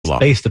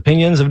based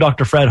opinions of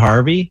Dr. Fred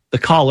Harvey, the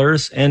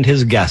callers, and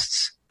his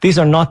guests. These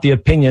are not the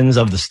opinions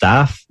of the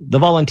staff, the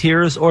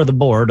volunteers, or the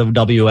board of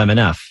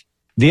WMNF.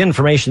 The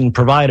information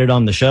provided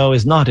on the show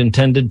is not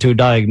intended to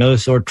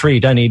diagnose or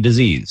treat any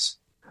disease.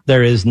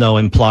 There is no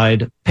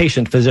implied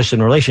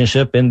patient-physician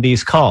relationship in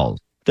these calls.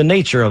 The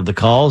nature of the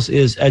calls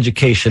is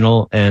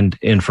educational and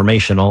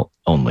informational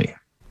only.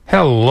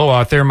 Hello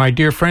out there, my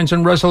dear friends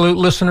and resolute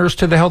listeners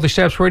to the Healthy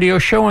Steps Radio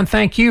Show, and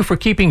thank you for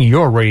keeping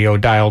your radio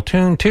dial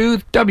tuned to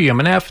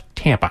WMNF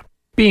Tampa.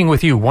 Being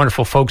with you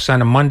wonderful folks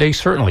on a Monday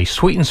certainly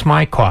sweetens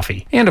my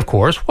coffee. And of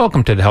course,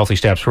 welcome to the Healthy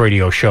Steps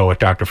Radio Show with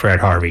Dr. Fred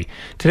Harvey.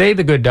 Today,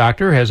 the good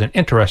doctor has an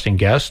interesting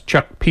guest,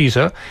 Chuck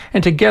Pisa,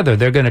 and together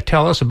they're going to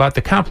tell us about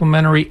the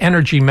complementary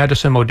energy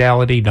medicine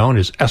modality known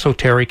as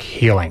esoteric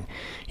healing.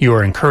 You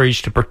are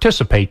encouraged to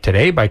participate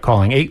today by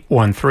calling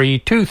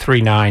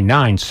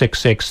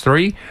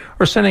 813-239-9663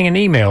 or sending an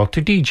email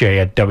to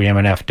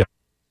dj@wmnf.com.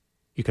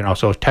 You can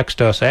also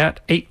text us at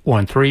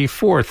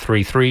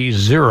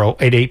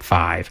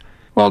 813-433-0885.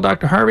 Well,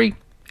 Dr. Harvey,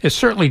 it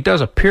certainly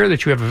does appear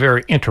that you have a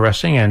very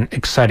interesting and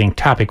exciting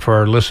topic for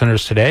our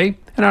listeners today,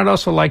 and I'd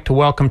also like to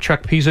welcome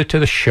Chuck Pisa to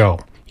the show.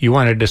 You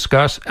want to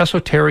discuss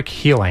esoteric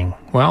healing.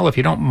 Well, if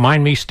you don't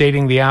mind me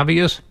stating the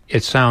obvious,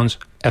 it sounds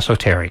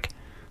esoteric.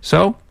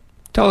 So,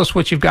 tell us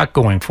what you've got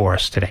going for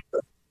us today.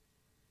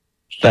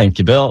 Thank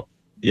you, Bill.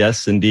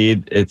 Yes,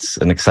 indeed, it's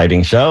an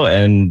exciting show,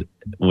 and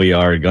we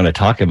are going to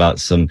talk about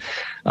some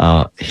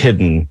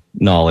hidden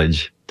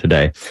knowledge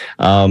today.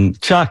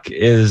 Chuck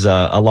is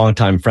a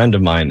longtime friend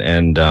of mine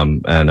and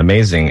an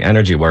amazing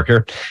energy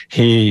worker.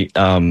 He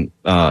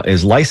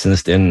is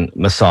licensed in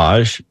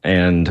massage,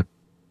 and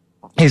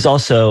he's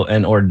also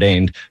an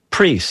ordained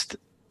priest.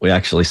 We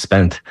actually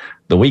spent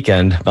the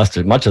weekend,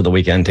 much of the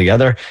weekend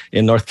together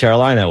in North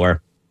Carolina,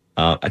 where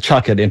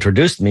Chuck had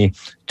introduced me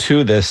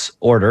to this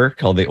order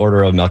called the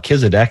Order of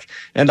Melchizedek,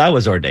 and I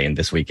was ordained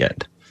this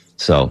weekend.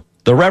 So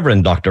the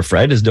Reverend Dr.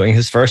 Fred is doing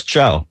his first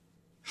show.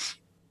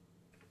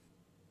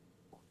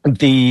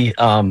 The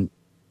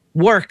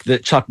work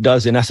that Chuck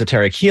does in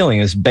esoteric healing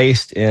is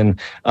based in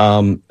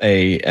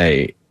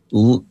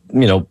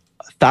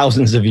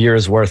thousands of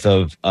years worth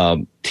of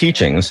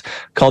teachings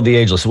called the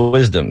Ageless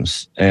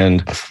Wisdoms,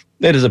 and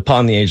it is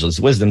upon the Ageless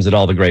Wisdoms that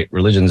all the great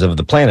religions of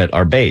the planet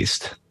are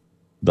based.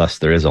 Thus,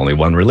 there is only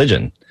one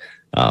religion,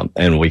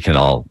 and we can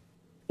all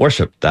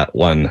worship that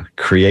one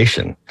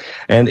creation.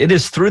 And it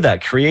is through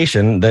that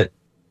creation that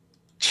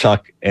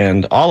Chuck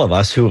and all of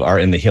us who are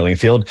in the healing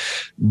field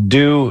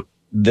do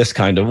this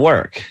kind of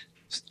work.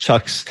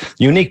 Chuck's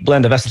unique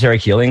blend of esoteric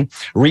healing,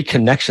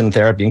 reconnection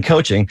therapy, and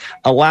coaching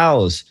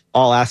allows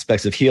all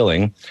aspects of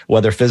healing,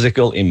 whether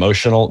physical,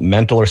 emotional,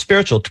 mental, or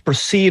spiritual, to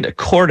proceed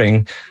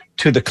according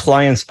to the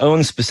client's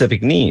own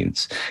specific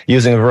needs,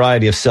 using a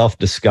variety of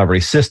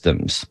self-discovery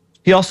systems.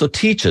 He also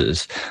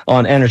teaches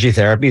on energy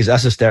therapies,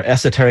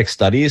 esoteric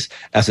studies,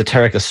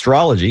 esoteric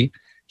astrology,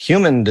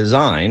 human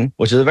design,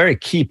 which is a very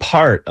key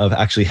part of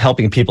actually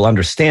helping people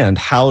understand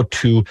how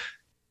to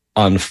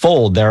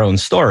unfold their own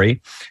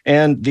story,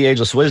 and the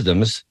Ageless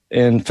Wisdoms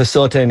in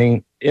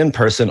facilitating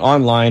in-person,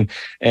 online,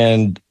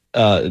 and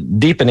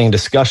deepening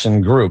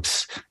discussion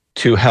groups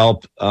to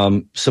help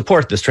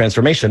support this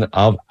transformation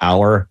of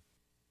our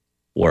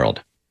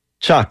world.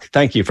 Chuck,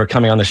 thank you for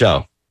coming on the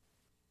show.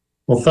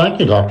 Well, thank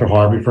you, Dr.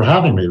 Harvey, for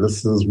having me.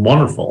 This is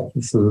wonderful.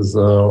 This is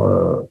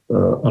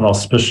an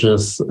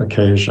auspicious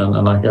occasion,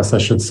 and I guess I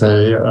should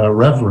say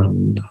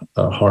Reverend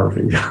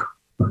Harvey.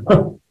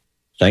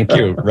 Thank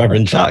you,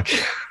 Reverend Chuck.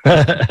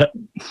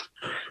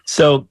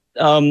 So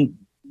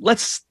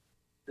let's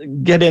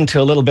get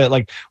into a little bit,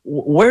 like,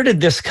 where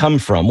did this come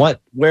from?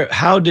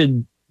 How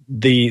did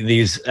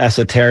these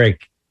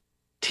esoteric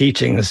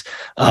teachings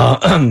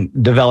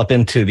develop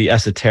into the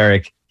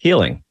esoteric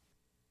healing?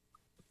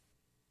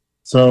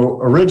 So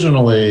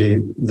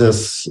originally,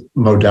 this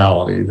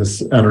modality,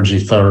 this energy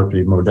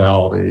therapy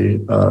modality,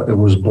 it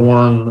was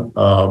born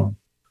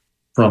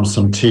from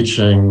some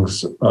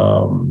teachings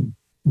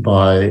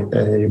by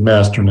a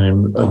master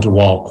named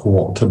Dewal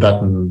Kul,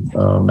 Tibetan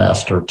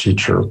master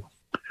teacher.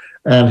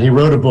 And he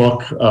wrote a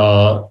book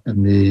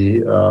in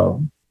the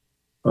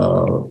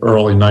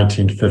early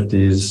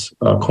 1950s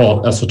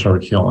called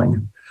Esoteric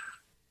Healing.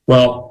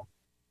 Well,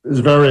 there's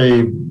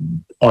very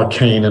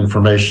arcane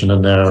information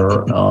in there,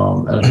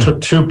 and it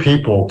took two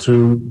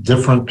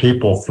different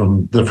people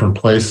from different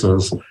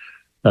places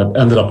that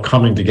ended up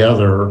coming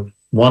together.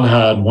 One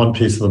had one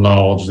piece of the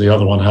knowledge, the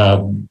other one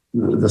had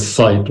the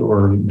sight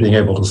or being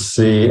able to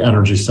see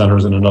energy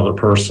centers in another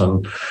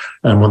person.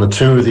 And when the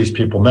two of these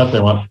people met, they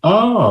went,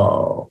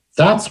 oh,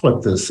 that's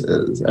what this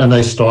is. And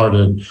they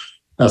started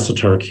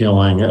esoteric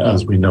healing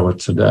as we know it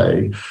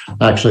today.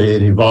 Actually,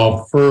 it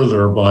evolved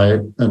further by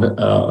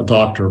a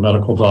doctor, a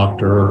medical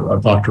doctor,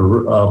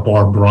 Dr.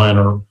 Barb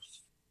Briner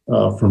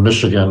from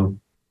Michigan,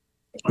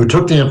 who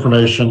took the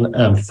information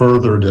and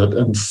furthered it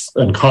and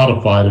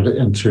codified it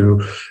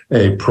into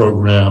a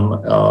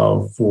program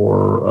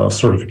for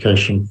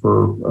certification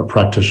for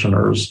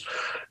practitioners.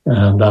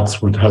 And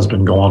that's what has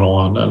been going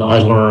on. And I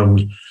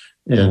learned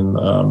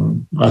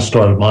I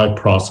started my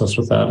process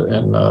with that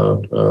in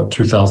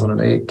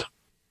 2008.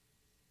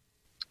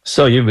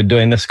 So you've been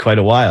doing this quite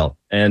a while.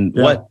 And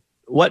Yeah.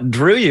 what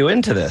drew you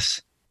into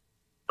this?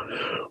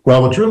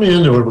 Well, what drew me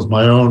into it was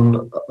my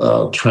own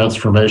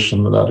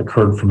transformation that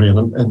occurred for me in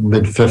the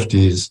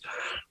mid-50s,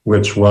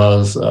 which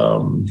was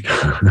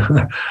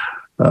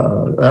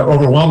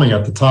overwhelming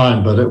at the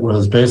time, but it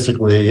was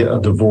basically a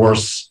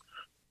divorce,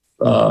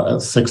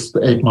 6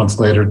 to 8 months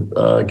later,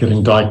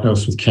 getting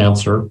diagnosed with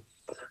cancer,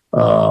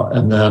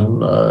 and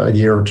then a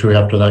year or two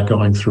after that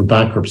going through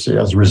bankruptcy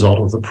as a result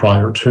of the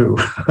prior two.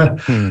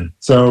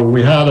 So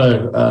we had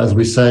as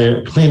we say,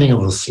 a cleaning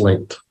of the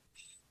slate.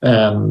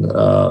 And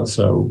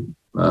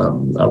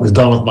I was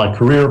done with my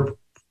career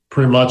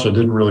pretty much. I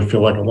didn't really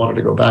feel like I wanted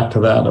to go back to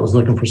that. I was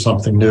looking for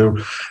something new.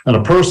 And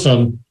a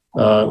person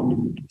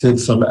did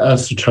some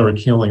esoteric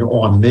healing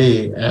on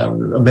me.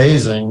 And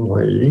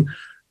amazingly,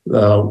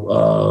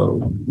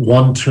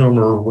 one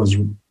tumor was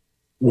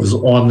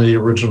on the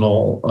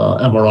original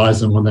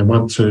MRIs. And when they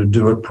went to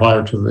do it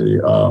prior to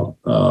the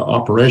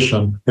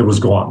operation, it was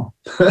gone.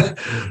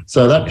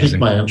 So that piqued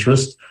my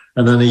interest.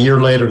 And then a year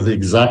later, the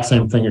exact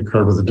same thing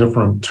occurred with a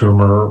different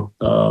tumor.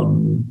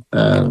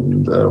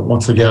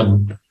 Once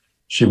again,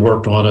 she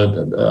worked on it.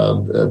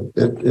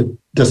 It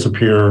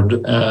disappeared.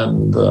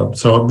 And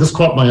so this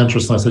caught my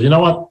interest. And I said, you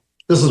know what?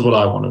 This is what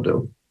I want to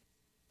do.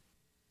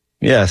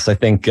 Yes, I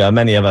think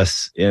many of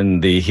us in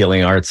the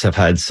healing arts have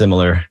had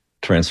similar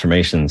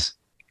transformations.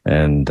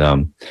 And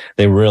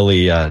they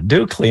really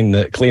do clean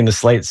the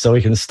slate so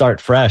we can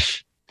start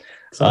fresh.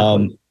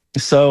 Exactly.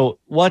 So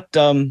what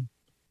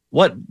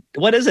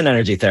is an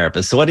energy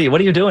therapist? So what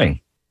are you doing?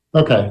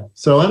 Okay,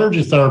 so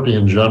energy therapy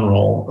in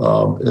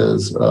general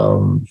is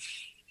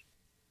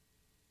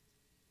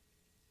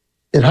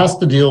it has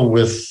to deal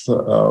with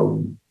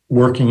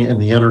working in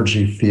the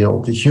energy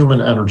field, the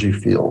human energy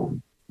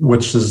field,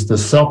 which is the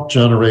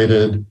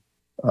self-generated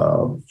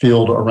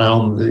field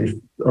around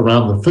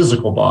the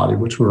physical body,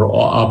 which we're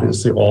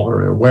obviously all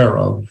very aware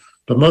of.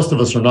 But most of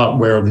us are not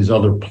aware of these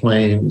other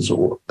planes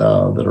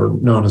that are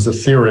known as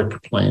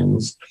etheric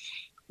planes.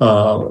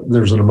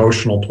 There's an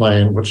emotional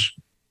plane, which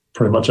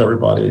pretty much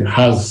everybody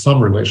has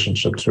some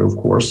relationship to, of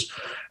course,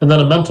 and then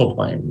a mental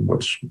plane,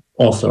 which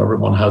also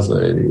everyone has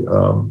a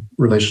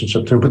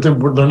relationship to, but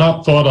they're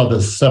not thought of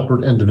as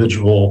separate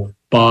individual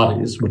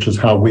bodies, which is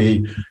how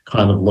we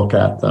kind of look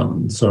at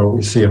them. So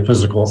we see a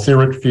physical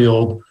etheric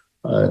field,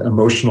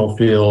 emotional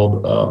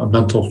field, a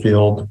mental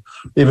field,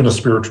 even a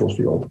spiritual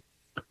field.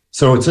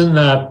 So it's in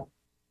that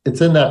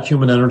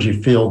human energy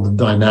field, the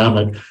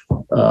dynamic,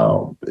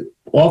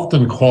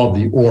 often called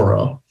the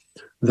aura,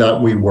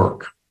 that we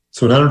work.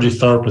 So an energy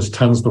therapist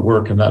tends to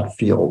work in that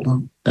field.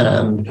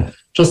 And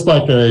just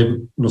like a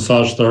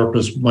massage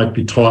therapist might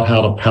be taught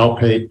how to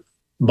palpate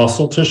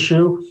muscle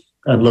tissue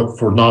and look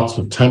for knots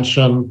of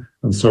tension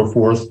and so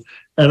forth,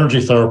 energy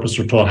therapists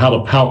are taught how to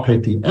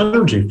palpate the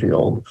energy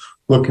field,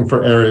 looking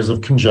for areas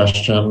of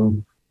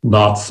congestion,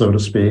 knots, so to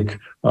speak,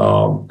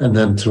 and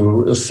then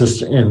to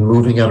assist in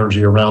moving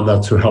energy around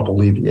that to help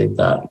alleviate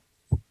that.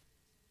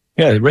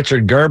 Yeah,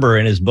 Richard Gerber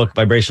in his book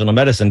Vibrational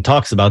Medicine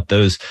talks about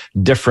those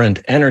different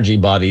energy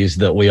bodies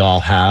that we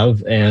all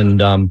have,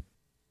 and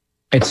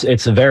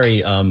it's a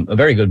very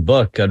good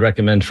book. I'd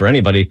recommend for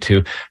anybody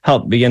to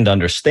help begin to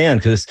understand,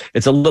 because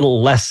it's a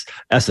little less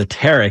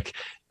esoteric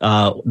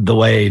the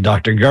way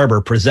Dr.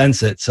 Gerber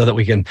presents it, so that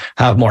we can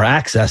have more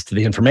access to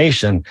the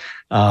information.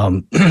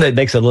 It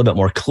makes it a little bit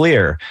more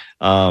clear.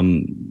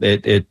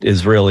 It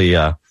is really.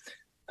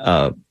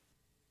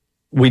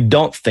 We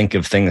don't think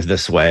of things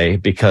this way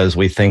because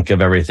we think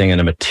of everything in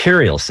a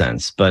material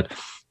sense. But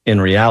in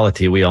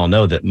reality, we all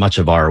know that much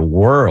of our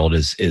world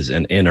is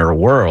an inner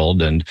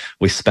world, and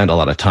we spend a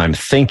lot of time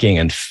thinking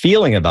and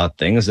feeling about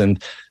things.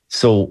 And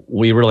so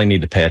we really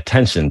need to pay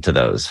attention to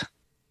those.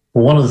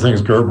 Well, one of the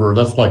things, Gerber,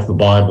 that's like the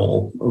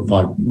Bible of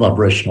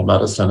vibrational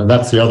medicine. And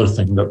that's the other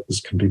thing that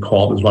this can be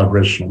called is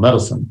vibrational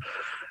medicine.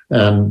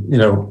 And,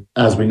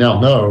 as we now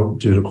know,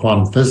 due to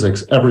quantum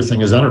physics,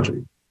 everything is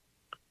energy.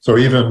 So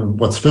even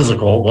what's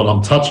physical, what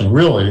I'm touching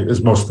really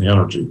is mostly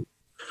energy.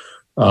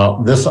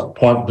 This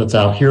part that's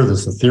out here,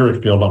 this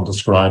etheric field I'm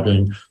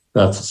describing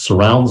that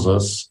surrounds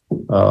us,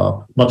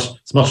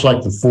 it's much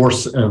like the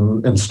Force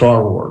in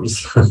Star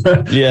Wars.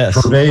 Yes.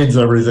 Pervades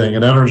everything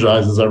and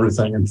energizes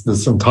everything. It's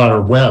this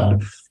entire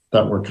web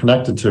that we're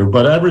connected to,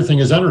 but everything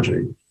is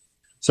energy.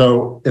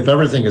 So if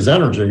everything is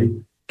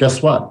energy,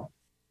 guess what?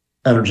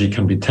 Energy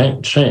can be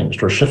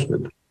changed or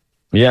shifted.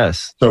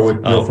 Yes. So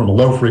it go from a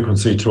low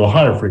frequency to a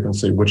higher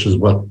frequency, which is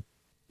what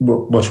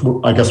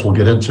I guess we'll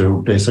get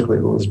into. Basically,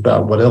 it was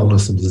about what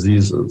illness and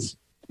disease is.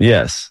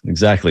 Yes,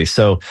 exactly.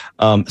 So,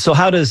 so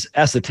how does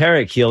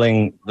esoteric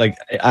healing, like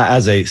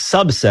as a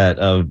subset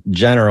of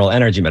general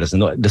energy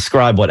medicine,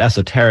 describe what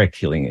esoteric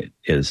healing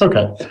is?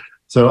 Okay.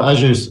 So as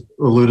you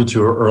alluded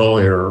to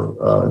earlier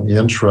in the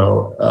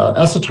intro,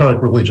 esoteric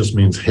really just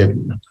means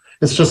hidden.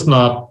 It's just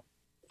not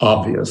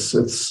obvious.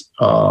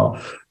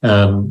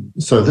 And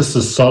so this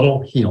is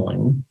subtle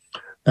healing,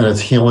 and it's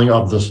healing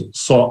of the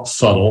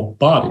subtle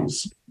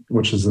bodies.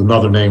 which is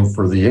another name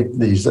for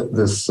these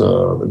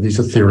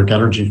etheric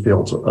energy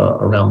fields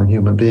around the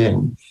human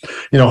being.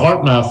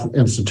 HeartMath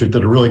Institute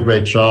did a really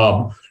great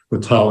job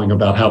with telling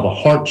about how the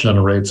heart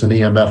generates an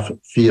EMF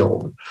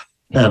field,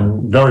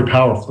 and very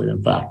powerfully,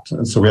 in fact.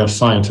 And so we have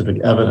scientific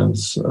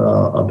evidence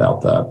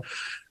about that.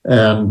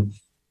 And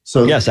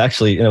so, yes,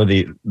 actually,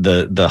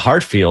 the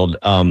heart field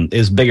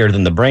is bigger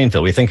than the brain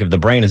field. We think of the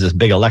brain as this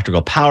big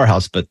electrical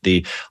powerhouse, but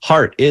the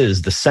heart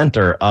is the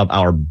center of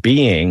our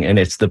being, and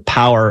it's the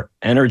power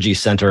energy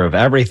center of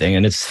everything.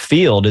 And its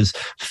field is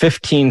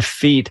 15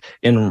 feet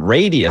in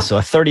radius, so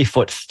a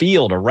 30-foot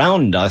field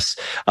around us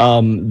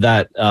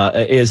that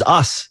is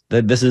us.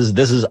 That this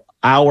is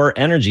our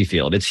energy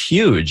field. It's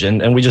huge,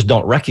 and we just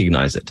don't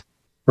recognize it.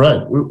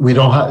 Right. We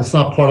don't have. It's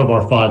not part of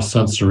our five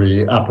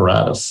sensory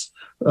apparatus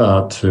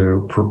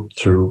to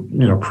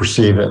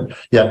perceive it.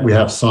 Yet we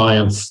have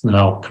science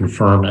now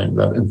confirming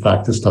that, in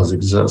fact, this does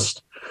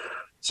exist.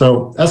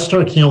 So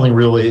esoteric healing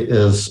really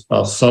is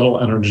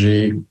subtle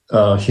energy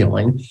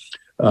healing.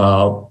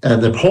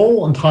 And the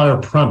whole entire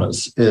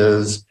premise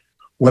is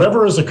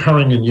whatever is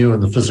occurring in you in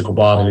the physical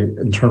body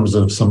in terms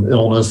of some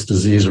illness,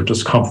 disease, or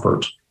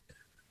discomfort,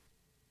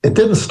 it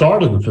didn't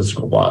start in the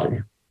physical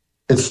body.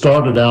 It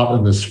started out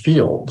in this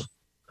field.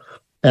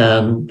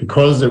 And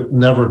because it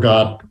never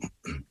got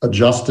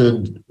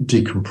adjusted,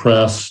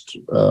 decompressed,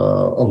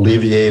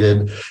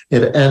 alleviated,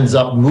 it ends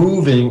up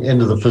moving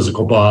into the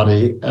physical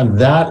body, and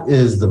that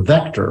is the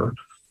vector.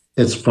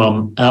 It's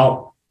from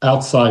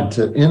outside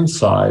to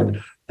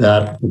inside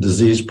that the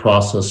disease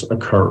process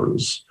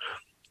occurs.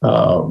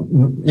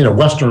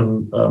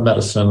 Western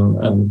medicine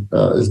and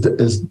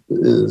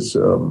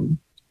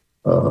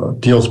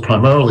deals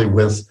primarily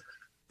with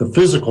the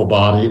physical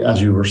body,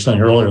 as you were saying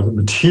earlier, the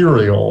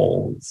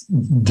material,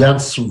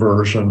 dense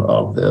version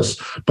of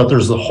this. But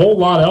there's a whole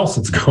lot else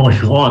that's going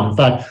on. In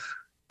fact,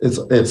 it's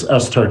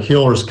esoteric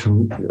healers'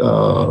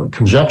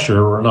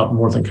 conjecture, or not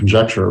more than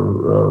conjecture.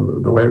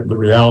 The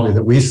reality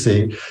that we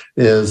see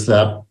is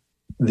that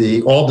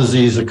all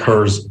disease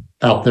occurs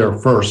out there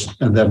first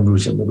and then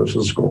moves into the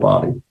physical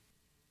body.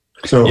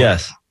 So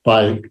yes.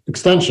 By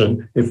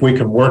extension, if we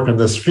can work in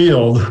this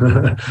field,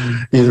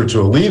 either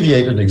to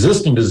alleviate an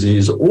existing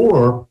disease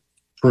or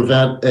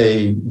prevent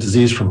a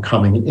disease from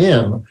coming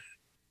in,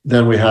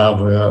 then we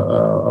have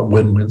a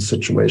win-win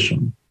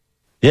situation.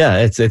 Yeah,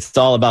 it's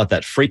all about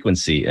that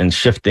frequency and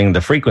shifting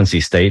the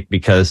frequency state,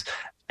 because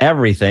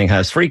everything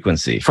has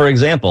frequency. For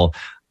example,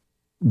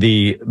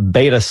 the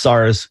beta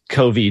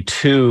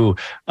SARS-CoV-2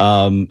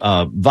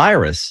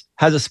 virus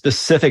has a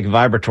specific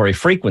vibratory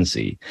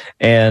frequency,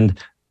 and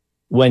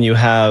when you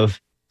have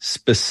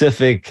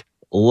specific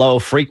low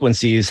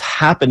frequencies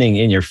happening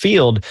in your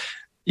field,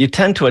 you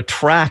tend to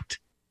attract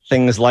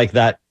things like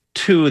that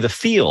to the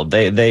field.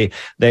 They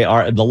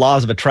are, the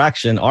laws of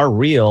attraction are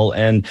real,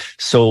 and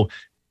so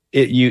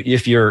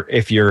if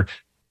you're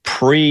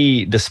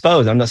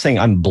predisposed, I'm not saying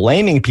I'm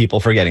blaming people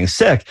for getting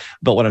sick,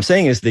 but what I'm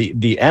saying is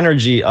the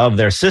energy of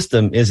their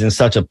system is in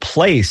such a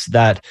place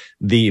that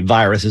the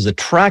virus is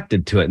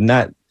attracted to it, and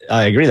that,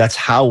 I agree, that's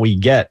how we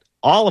get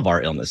all of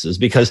our illnesses,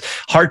 because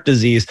heart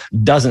disease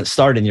doesn't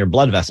start in your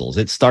blood vessels.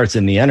 It starts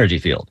in the energy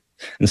field.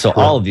 And so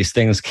all of these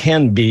things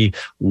can be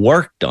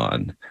worked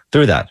on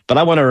through that. But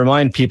I want to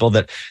remind people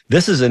that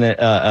this is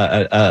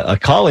a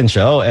call-in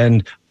show,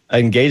 and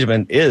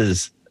engagement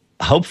is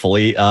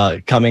hopefully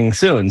coming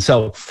soon.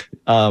 So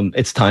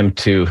it's time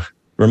to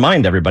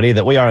remind everybody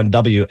that we are on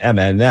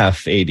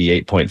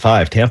WMNF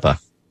 88.5 Tampa.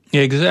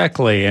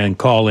 Exactly. And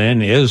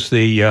call-in is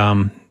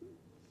the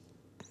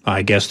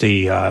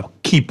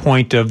key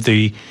point of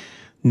the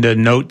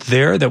note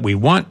there, that we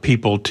want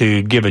people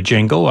to give a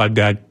jingle. I've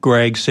got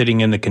Greg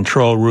sitting in the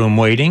control room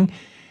waiting.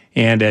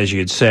 And as you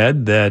had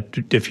said, that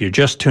if you're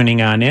just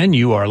tuning on in,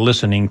 you are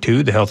listening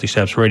to the Healthy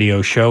Steps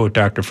Radio Show with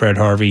Dr. Fred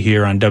Harvey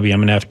here on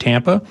WMNF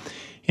Tampa.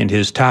 And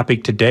his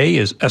topic today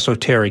is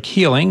esoteric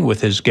healing with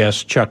his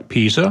guest Chuck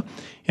Pisa.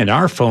 And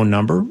our phone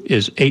number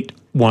is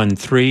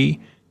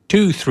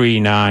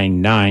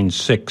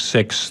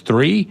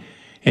 813-239-9663.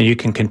 And you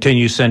can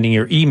continue sending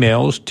your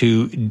emails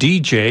to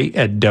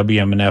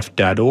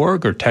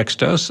dj@wmnf.org or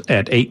text us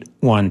at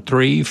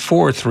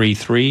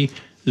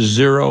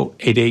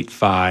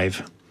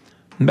 813-433-0885.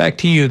 Back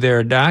to you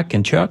there, Doc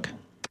and Chuck.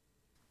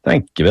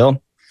 Thank you,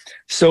 Bill.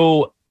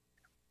 So,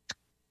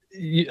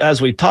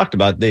 as we talked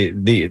about,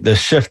 the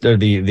shift, or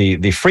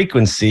the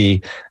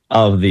frequency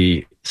of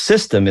the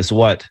system is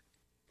what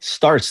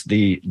starts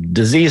the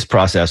disease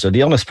process or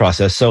the illness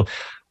process. So,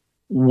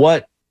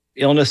 what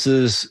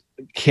illnesses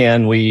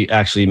can we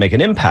actually make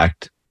an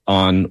impact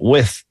on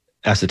with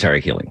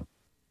esoteric healing?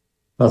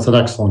 That's an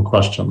excellent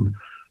question.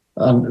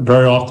 And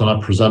very often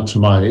I present to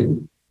my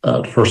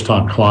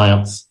first-time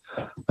clients,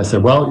 I say,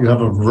 well, you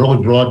have a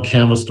really broad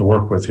canvas to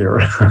work with here.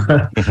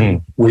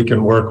 Mm-hmm. We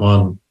can work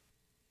on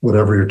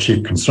whatever your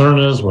chief concern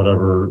is,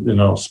 whatever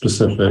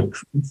specific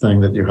thing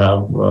that you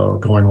have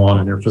going on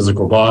in your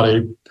physical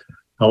body.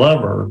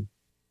 However,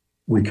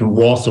 we can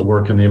also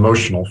work in the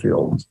emotional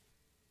field,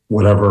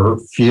 whatever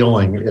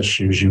feeling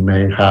issues you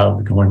may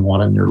have going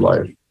on in your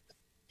life.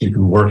 You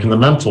can work in the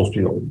mental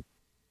field.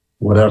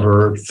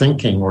 Whatever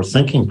thinking or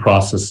thinking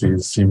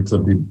processes seem to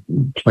be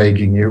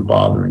plaguing you,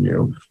 bothering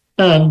you.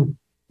 And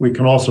we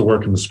can also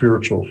work in the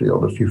spiritual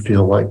field if you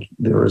feel like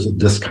there is a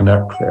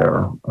disconnect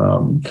there.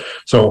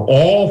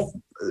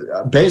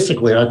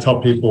 Basically, I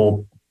tell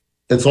people,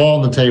 it's all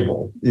on the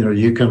table.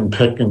 You can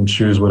pick and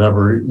choose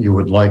whatever you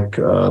would like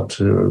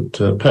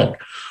to pick.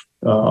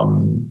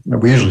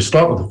 We usually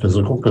start with the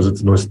physical because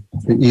it's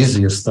the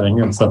easiest thing,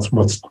 and that's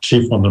what's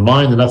chief on their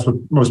mind, and that's what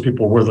most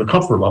people, where their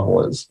comfort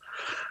level is.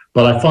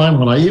 But I find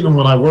when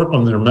I work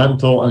on their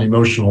mental and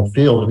emotional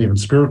field and even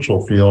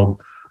spiritual field,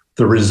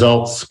 the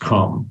results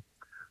come.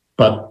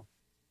 But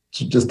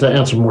just to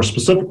answer more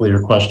specifically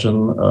your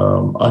question,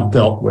 I've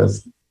dealt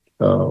with,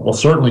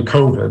 certainly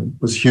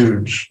COVID was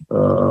huge.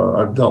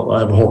 I have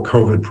a whole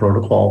COVID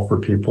protocol for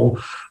people,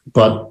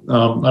 but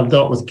I've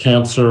dealt with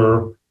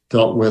cancer,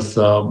 dealt with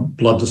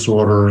blood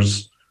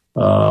disorders,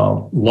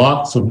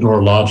 lots of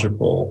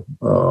neurological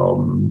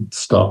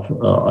stuff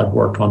I've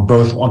worked on,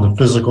 both on the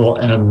physical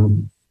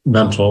and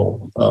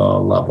mental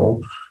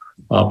level.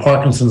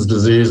 Parkinson's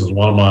disease is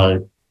one of my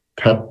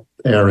pet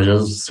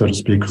areas, so to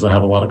speak, because I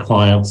have a lot of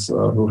clients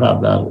who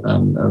have that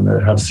and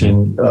they have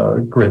seen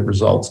great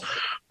results.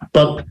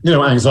 But,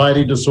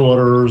 anxiety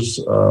disorders,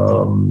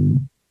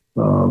 pretty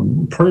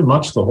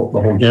much the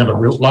whole gamut,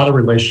 a lot of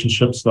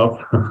relationship stuff,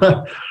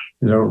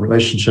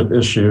 relationship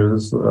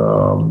issues.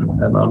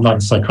 And I'm not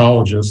a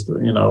psychologist,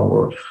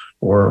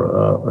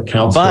 or a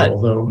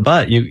counselor.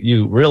 But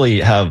you really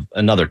have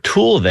another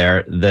tool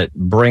there that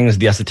brings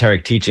the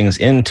esoteric teachings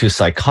into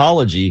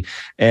psychology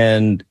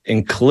and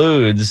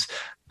includes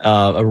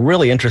a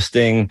really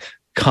interesting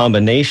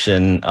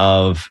combination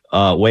of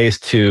ways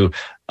to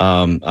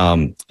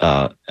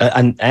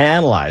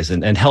analyze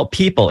and help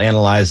people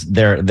analyze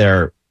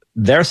their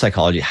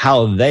psychology,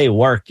 how they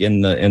work in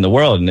the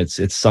world. And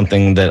it's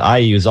something that I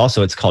use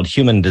also. It's called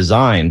human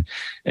design,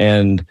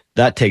 and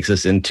that takes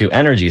us into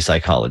energy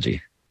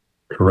psychology.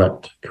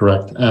 Correct.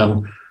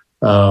 And,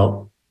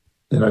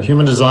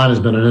 human design has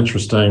been an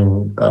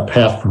interesting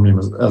path for me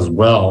as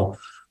well.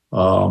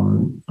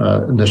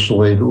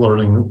 Initially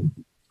learning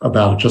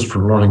about it just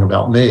from learning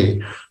about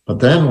me. But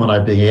then when I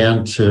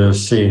began to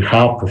see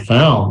how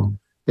profound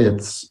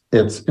its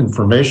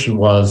information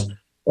was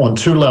on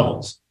two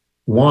levels.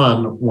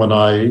 One, when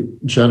I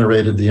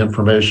generated the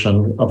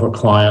information of a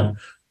client,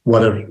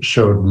 what it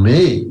showed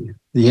me,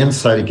 the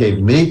insight it gave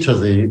me to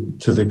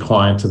the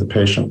client, to the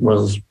patient,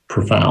 was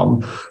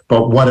profound.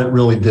 But what it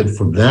really did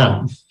for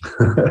them,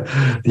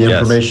 the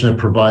information it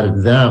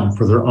provided them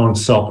for their own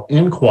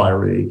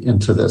self-inquiry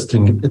into this, to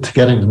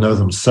getting to know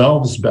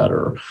themselves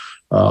better,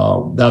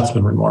 that's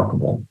been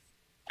remarkable.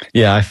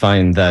 Yeah, I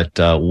find that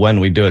when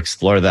we do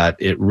explore that,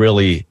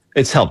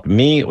 it's helped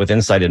me with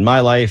insight in my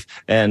life,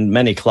 and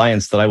many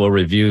clients that I will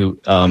review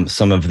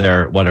some of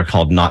their what are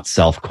called not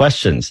self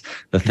questions,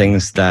 the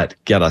things that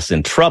get us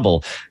in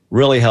trouble,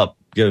 really help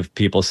give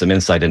people some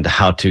insight into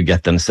how to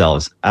get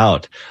themselves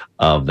out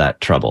of that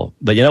trouble.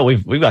 But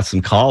we've got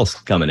some calls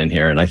coming in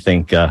here, and I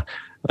think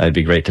it'd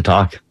be great to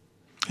talk.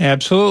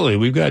 Absolutely.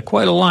 We've got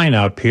quite a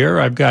lineup here.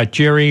 I've got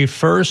Jerry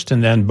first,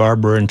 and then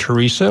Barbara and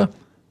Teresa.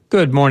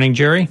 Good morning,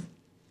 Jerry.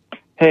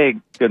 Hey,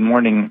 good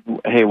morning.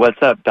 Hey,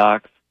 what's up,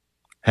 Doc?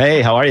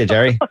 Hey, how are you,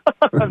 Jerry?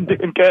 I'm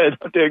doing good.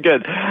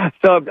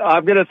 So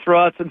I'm going to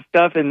throw out some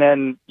stuff, and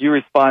then you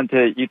respond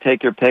to, you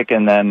take your pick,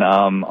 and then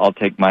I'll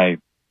take my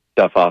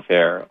stuff off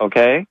air,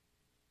 okay?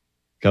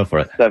 Go for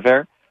it. Is that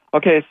fair?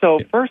 Okay, so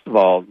first of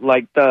all,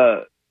 do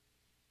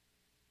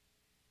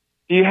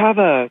you have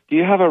a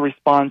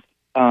response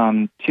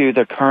to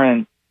the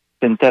current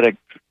synthetic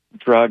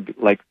drug,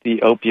 like the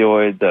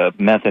opioid, the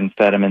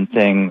methamphetamine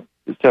thing?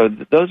 So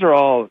those are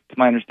all, to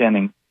my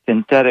understanding,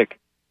 synthetic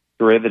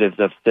derivatives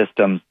of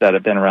systems that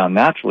have been around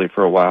naturally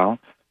for a while.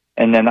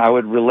 And then I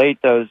would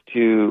relate those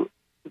to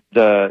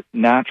the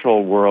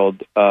natural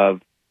world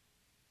of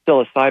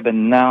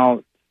psilocybin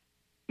now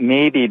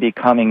maybe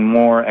becoming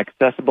more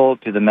accessible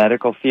to the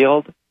medical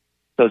field.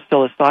 So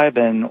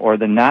psilocybin, or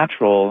the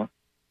natural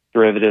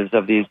derivatives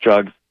of these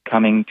drugs,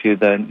 coming to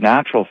the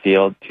natural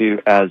field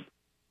as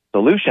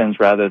solutions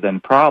rather than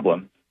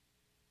problems.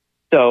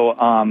 So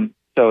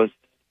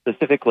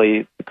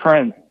specifically, the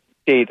current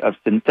state of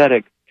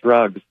synthetic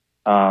drugs,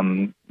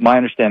 my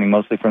understanding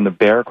mostly from the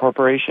Bayer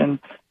Corporation,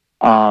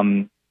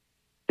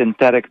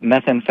 synthetic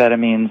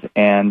methamphetamines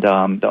and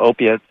the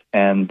opiates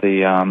and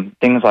the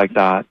things like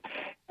that,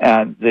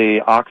 and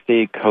the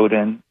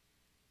oxycodone,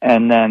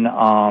 and then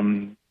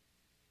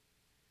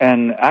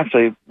and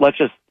actually let's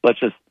just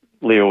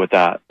Leo with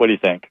that. What do you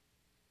think?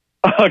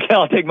 Okay,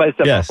 I'll take my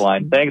step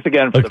offline. Thanks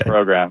again for the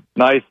program.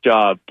 Nice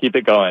job. Keep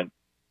it going.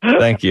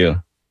 Thank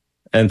you.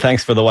 And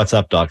thanks for the What's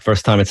Up, Doc.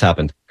 First time it's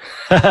happened.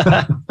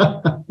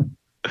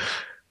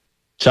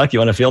 Chuck, you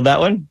want to field that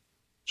one?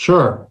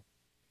 Sure.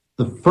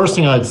 The first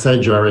thing I'd say,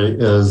 Jerry,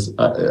 is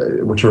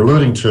what you're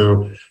alluding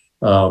to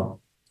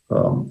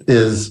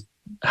is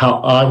how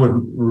I would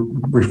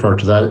refer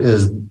to that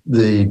is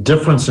the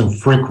difference in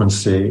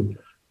frequency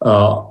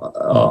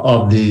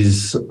of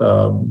these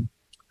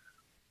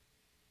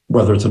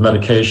whether it's a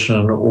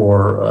medication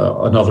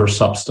or another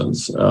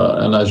substance.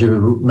 And as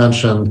you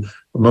mentioned,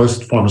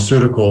 most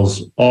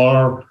pharmaceuticals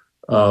are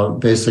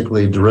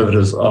basically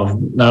derivatives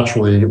of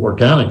naturally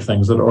organic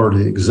things that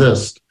already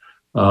exist,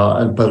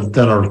 but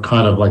then are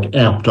kind of like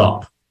amped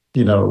up,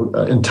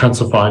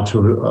 intensified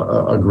to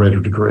a greater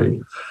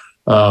degree.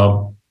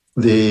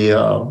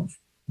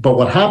 But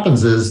what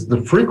happens is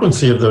the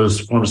frequency of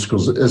those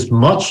pharmaceuticals is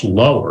much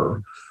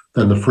lower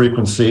than the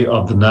frequency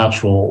of the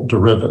natural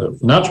derivative.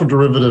 The natural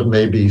derivative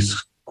may be,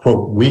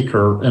 quote,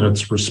 weaker in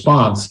its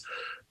response,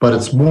 but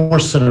it's more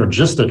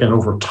synergistic and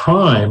over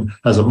time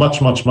has a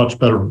much, much, much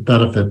better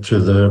benefit to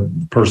the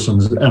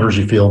person's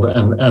energy field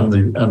and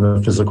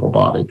the physical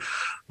body.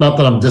 Not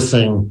that I'm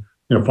dissing,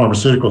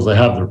 pharmaceuticals, they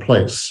have their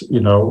place,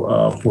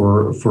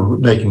 for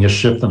making a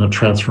shift and a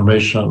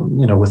transformation,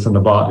 within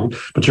the body.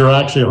 But you're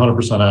actually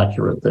 100%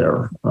 accurate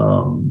there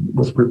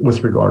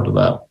with regard to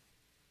that.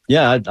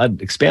 Yeah,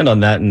 I'd expand on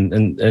that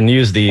and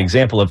use the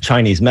example of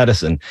Chinese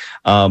medicine.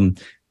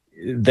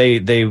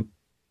 They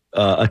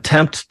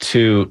attempt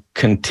to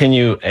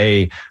continue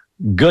a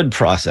good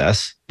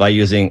process by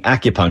using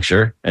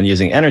acupuncture and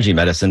using energy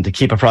medicine to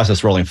keep a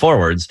process rolling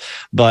forwards.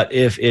 But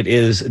if it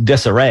is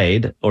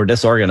disarrayed or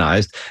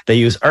disorganized, they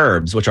use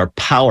herbs, which are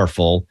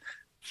powerful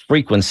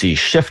frequency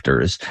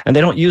shifters, and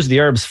they don't use the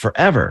herbs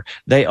forever.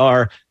 They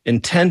are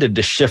intended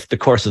to shift the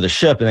course of the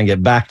ship and then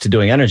get back to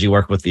doing energy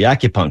work with the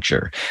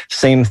acupuncture.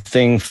 Same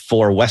thing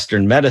for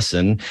Western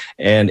medicine,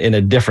 and in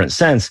a different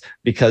sense,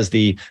 because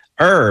the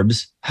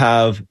herbs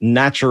have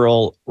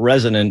natural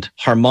resonant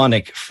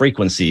harmonic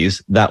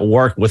frequencies that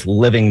work with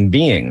living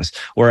beings,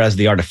 whereas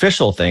the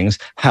artificial things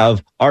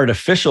have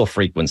artificial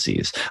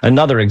frequencies.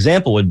 Another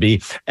example would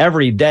be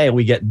every day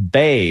we get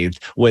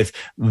bathed with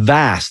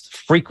vast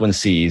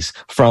frequencies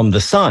from the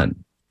sun.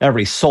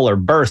 Every solar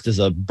burst is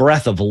a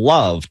breath of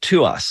love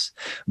to us.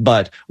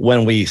 But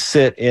when we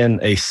sit in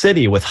a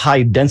city with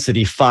high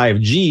density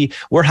 5G,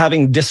 we're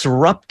having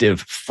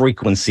disruptive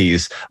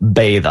frequencies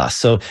bathe us.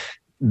 So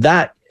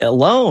that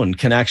alone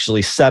can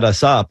actually set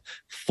us up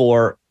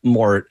for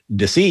more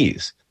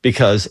disease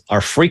because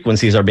our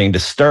frequencies are being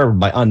disturbed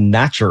by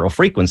unnatural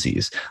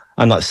frequencies.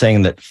 I'm not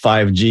saying that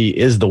 5G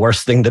is the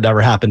worst thing that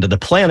ever happened to the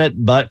planet,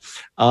 but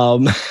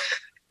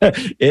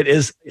it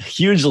is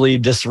hugely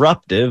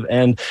disruptive,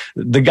 and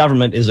the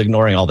government is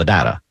ignoring all the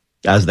data,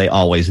 as they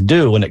always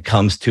do when it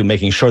comes to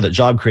making sure that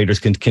job creators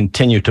can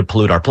continue to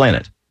pollute our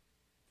planet.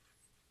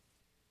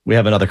 We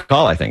have another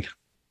call, I think.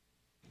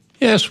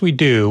 Yes, we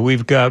do.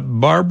 We've got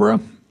Barbara.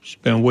 She's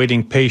been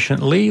waiting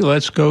patiently.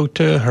 Let's go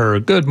to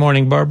her. Good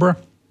morning, Barbara.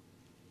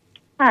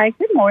 Hi,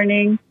 good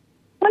morning.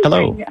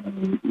 Hello.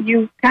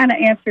 You kind of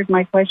answered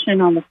my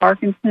question on the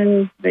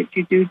Parkinson's, that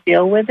you do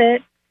deal with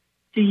it.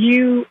 Do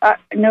you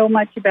know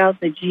much about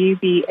the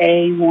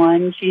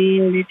GBA1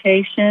 gene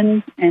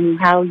mutation and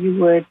how you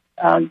would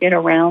get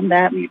around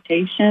that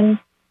mutation?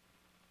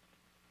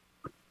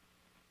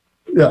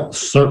 Yeah,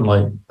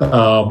 certainly.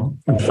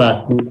 In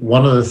fact,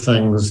 one of the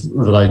things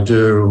that I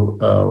do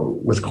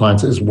with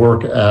clients is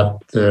work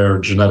at their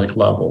genetic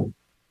level,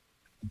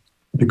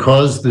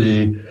 because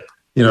the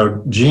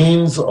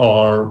genes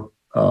are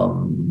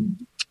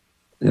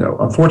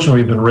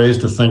unfortunately we've been raised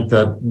to think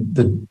that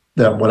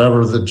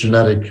whatever the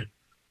genetic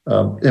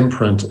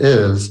imprint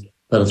is,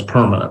 that it's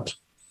permanent.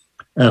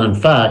 And in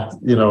fact,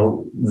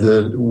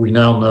 we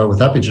now know with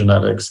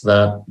epigenetics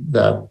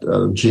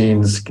that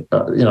genes,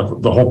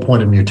 the whole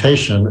point of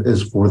mutation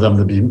is for them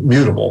to be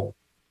mutable,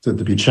 to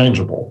be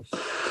changeable.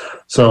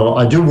 So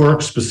I do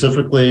work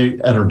specifically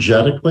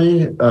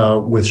energetically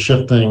with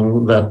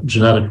shifting that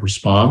genetic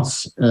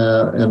response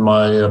in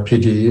my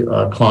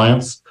PD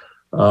clients.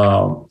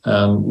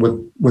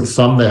 And with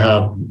some, they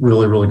have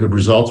really, really good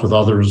results. With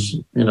others,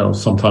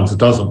 sometimes it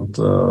doesn't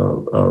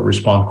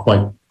respond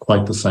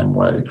quite the same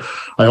way.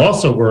 I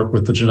also work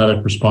with the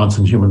genetic response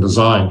in human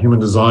design. Human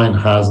design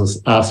has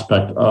this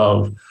aspect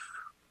of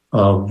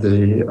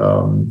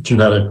the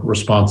genetic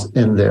response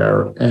in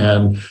there.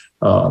 And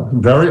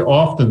very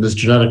often this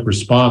genetic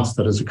response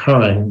that is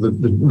occurring,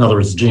 in other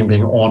words, gene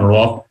being on or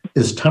off,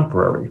 is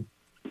temporary.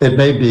 It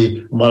may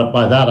be,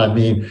 by that I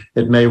mean,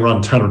 it may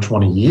run 10 or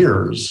 20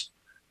 years,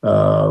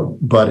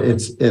 but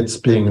it's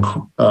being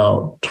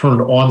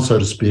turned on, so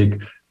to speak,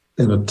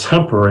 in a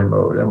temporary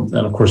mode. And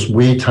of course,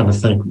 we tend to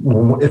think,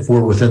 if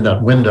we're within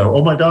that window,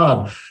 oh my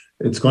God,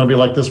 it's going to be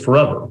like this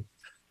forever.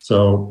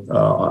 So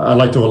I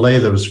like to allay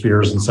those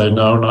fears and say,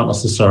 no, not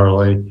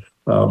necessarily.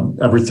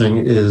 Everything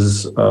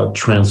is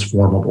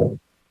transformable.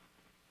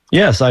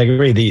 Yes, I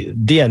agree. The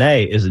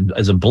DNA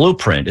is a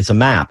blueprint. It's a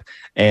map.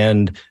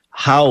 And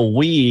how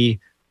we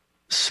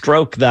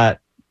stroke that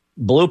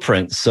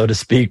blueprint, so to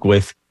speak,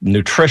 with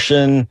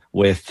nutrition,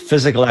 with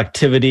physical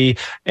activity,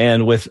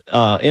 and with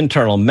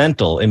internal,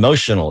 mental,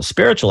 emotional,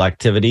 spiritual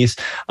activities,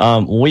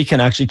 we can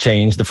actually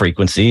change the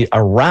frequency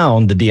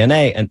around the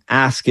DNA and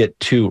ask it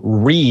to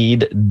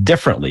read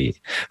differently.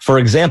 For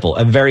example,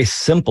 a very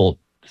simple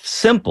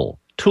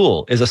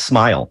tool is a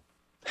smile.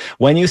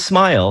 When you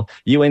smile,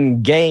 you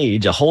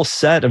engage a whole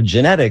set of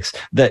genetics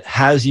that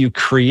has you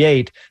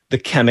create the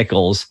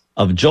chemicals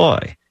of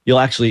joy. You'll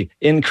actually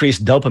increase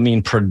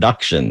dopamine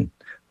production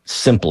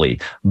simply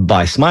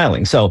by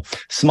smiling. So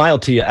smile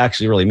till you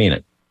actually really mean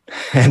it,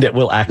 and it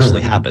will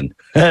actually happen.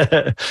 We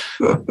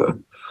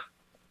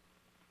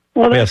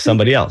have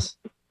somebody else.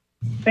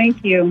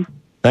 Thank you.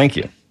 Thank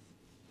you.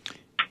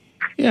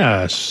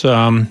 Yes.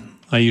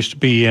 I used to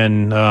be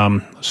in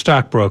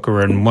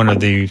stockbroker, and one of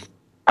the,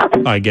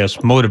 I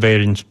guess,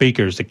 motivating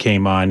speakers that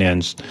came on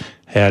and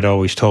had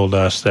always told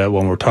us that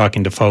when we're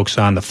talking to folks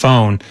on the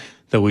phone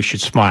that we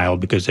should smile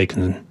because they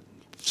can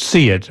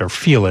see it or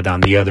feel it on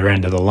the other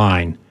end of the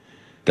line.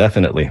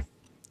 Definitely.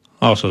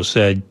 Also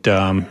said,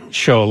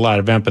 show a lot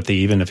of empathy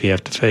even if you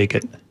have to fake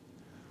it.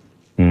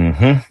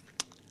 Mm-hmm.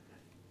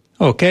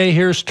 Okay,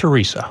 here's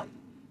Teresa.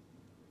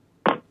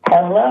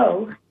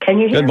 Hello. Can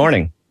you hear Good me?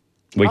 morning.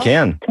 We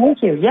can.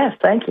 Thank you. Yes,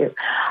 thank you.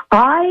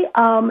 I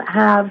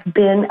have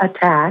been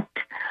attacked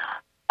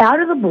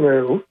out of the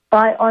blue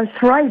by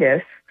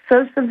arthritis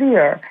so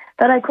severe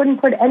that I couldn't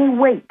put any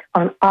weight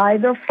on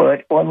either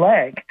foot or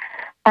leg.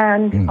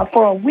 And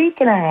for a week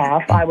and a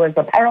half, I was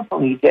a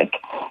paraplegic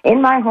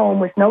in my home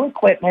with no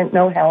equipment,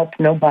 no help,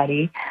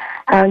 nobody.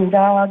 And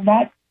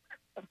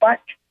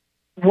but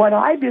what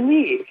I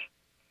believe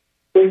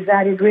is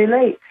that it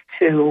relates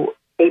to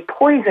a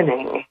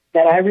poisoning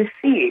that I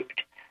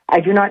received. I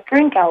do not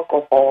drink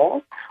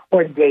alcohol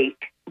or date,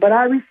 but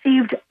I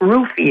received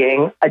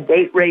roofing, a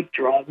date rape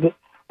drug,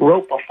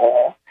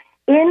 Propofol,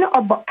 in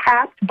a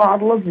capped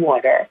bottle of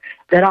water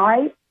that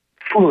I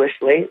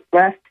foolishly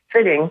left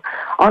sitting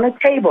on a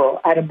table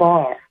at a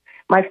bar.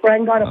 My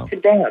friend got up to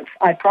dance.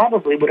 I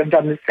probably would have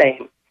done the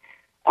same.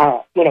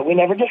 We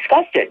never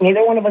discussed it.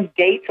 Neither one of us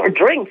dates or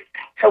drinks.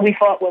 So we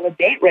thought, well, a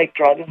date rape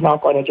drug is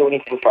not going to do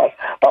anything for us.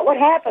 But what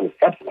happened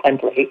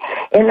subsequently,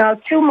 in a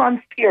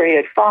 2-month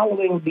period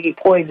following the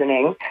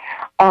poisoning,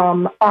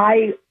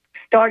 I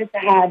started to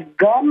have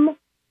gum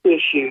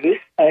issues,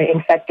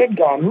 infected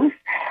gums.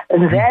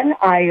 And then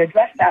I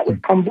addressed that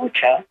with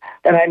kombucha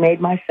that I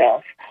made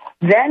myself.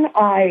 Then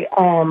I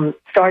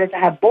started to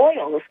have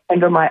boils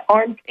under my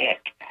armpit,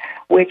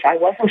 which I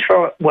wasn't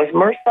sure was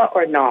MRSA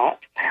or not,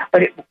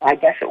 but I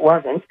guess it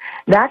wasn't.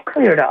 That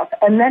cleared up,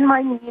 and then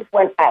my knees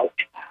went out.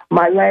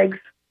 My legs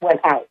went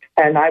out,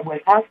 and I was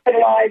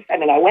hospitalized,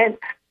 and then I went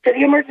to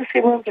the emergency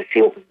room to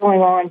see what was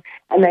going on,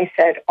 and they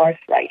said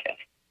arthritis.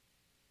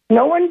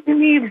 No one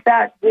believes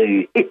that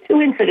the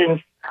two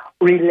incidents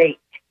relate.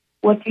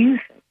 What do you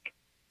think?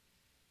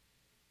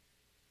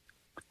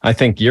 I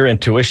think your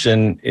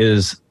intuition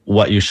is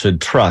what you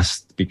should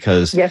trust,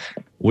 because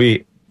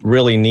we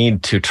really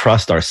need to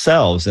trust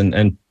ourselves.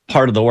 And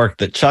part of the work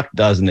that Chuck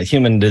does and that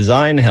Human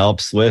Design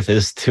helps with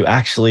is to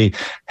actually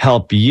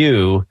help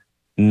you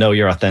know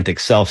your authentic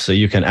self, so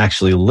you can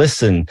actually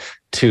listen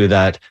to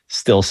that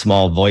still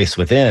small voice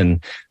within,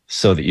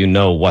 so that you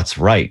know what's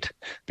right,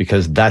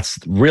 because that's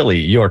really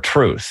your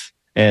truth,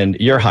 and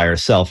your higher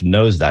self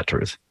knows that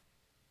truth.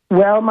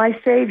 Well, my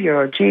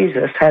Savior,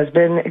 Jesus, has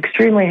been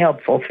extremely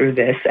helpful through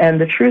this. And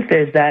the truth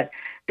is that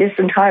this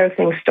entire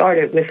thing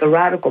started with a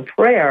radical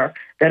prayer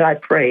that I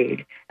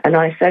prayed. And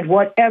I said,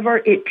 whatever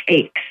it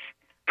takes,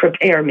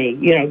 prepare me,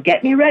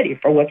 get me ready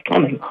for what's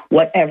coming,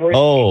 whatever it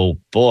takes.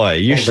 Boy,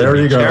 you should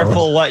be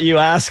careful what you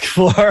ask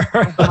for.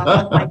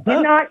 I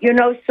did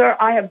not, sir,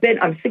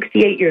 I'm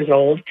 68 years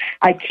old.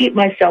 I keep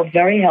myself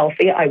very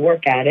healthy. I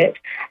work at it.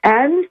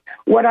 And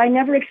what I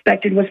never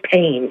expected was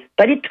pain.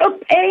 But it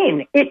took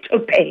pain. It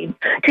took pain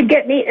to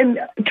get me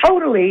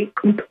totally,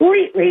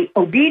 completely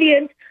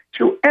obedient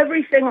to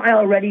everything I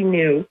already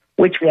knew,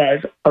 which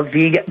was a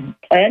vegan,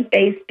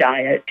 plant-based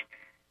diet,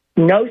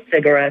 no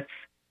cigarettes,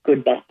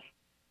 goodbye.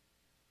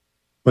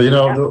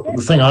 Well,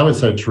 the thing I would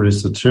say,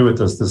 Teresa, too, with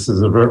this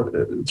is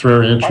it's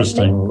very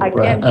interesting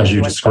as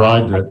you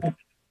described it,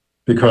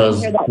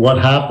 because what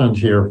happened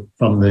here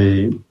from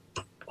the,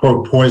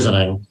 quote,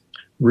 poisoning,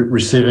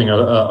 receiving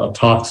a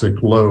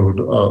toxic load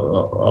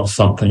of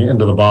something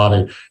into the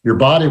body, your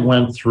body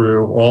went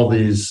through all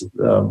these,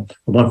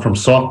 went from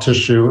soft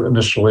tissue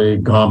initially,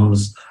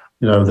 gums,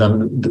 then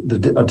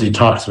a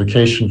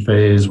detoxification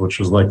phase, which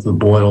was like the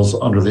boils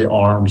under the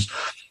arms,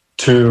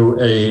 to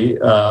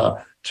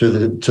to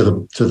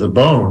the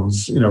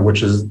bones,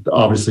 which is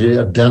obviously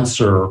a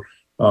denser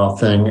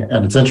thing,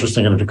 and it's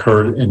interesting that it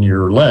occurred in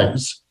your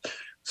legs.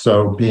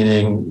 So,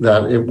 meaning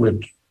that it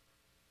would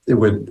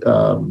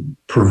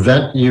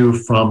prevent you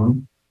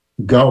from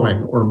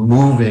going or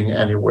moving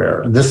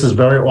anywhere, and this is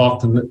very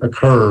often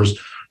occurs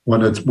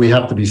when we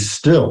have to be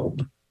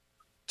stilled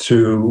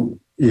to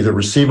either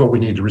receive what we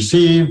need to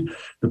receive.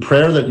 The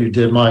prayer that you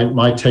did,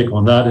 my take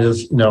on that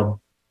is,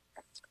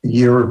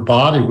 your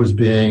body was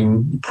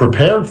being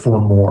prepared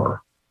for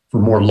more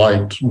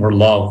light, more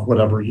love,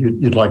 whatever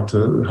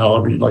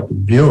however you'd like to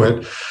view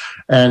it.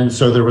 And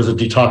so there was a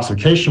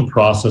detoxification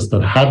process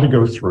that had to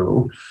go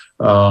through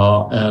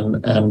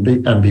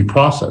and be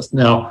processed.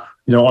 Now,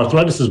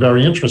 arthritis is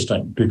very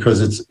interesting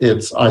because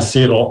it's I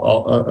see it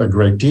all a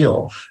great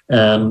deal,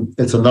 and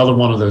it's another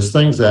one of those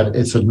things that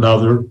it's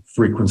another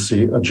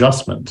frequency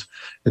adjustment.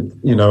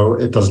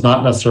 It does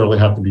not necessarily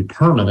have to be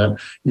permanent.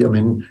 I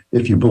mean,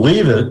 if you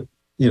believe it,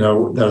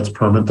 that it's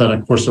permanent, then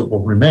of course it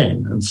will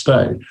remain and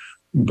stay.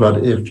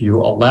 But if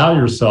you allow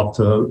yourself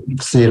to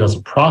see it as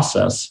a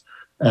process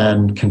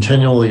and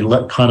continually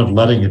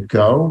letting it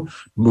go,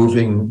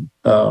 moving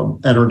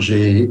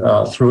energy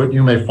through it,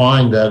 you may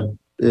find that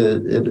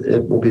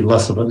it will be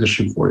less of an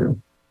issue for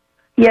you.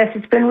 Yes,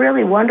 it's been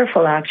really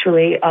wonderful,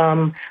 actually.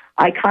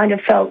 I kind of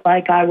felt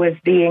like I was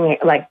being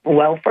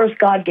first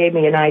God gave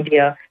me an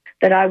idea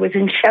that I was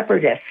in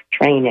shepherdess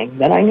training,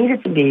 that I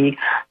needed to be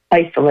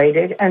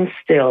isolated and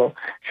still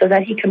so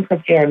that he can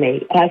prepare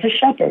me as a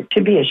shepherd,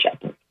 to be a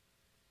shepherd.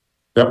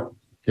 Yep.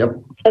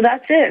 So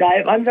that's it.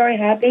 I'm very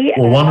happy.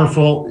 Well,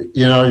 wonderful.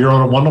 You're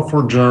on a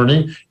wonderful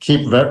journey.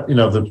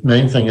 The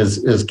main thing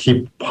is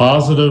keep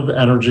positive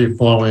energy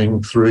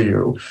flowing through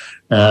you,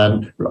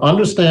 and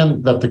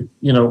understand that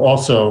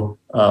also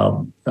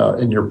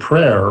in your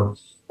prayer,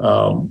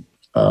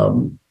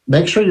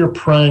 make sure you're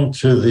praying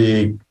to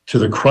the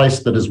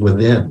Christ that is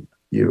within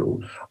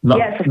you,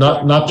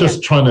 not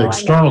just trying to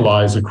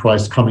externalize a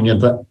Christ coming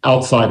into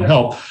outside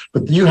help,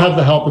 but you have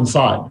the help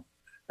inside.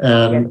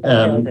 And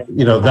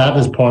that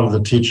is part of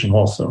the teaching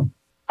also.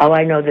 Oh,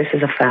 I know this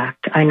is a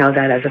fact. I know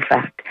that as a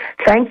fact.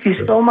 Thank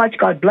you so much.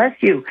 God bless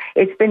you.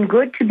 It's been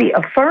good to be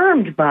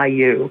affirmed by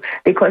you,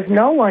 because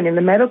no one in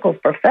the medical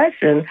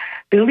profession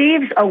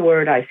believes a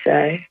word I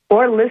say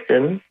or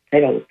listens.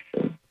 They don't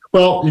listen.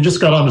 Well, you just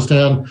got to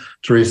understand,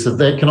 Teresa,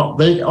 they can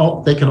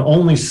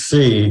only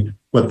see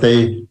what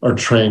they are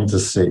trained to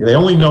see. They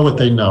only know what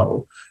they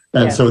know.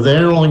 And so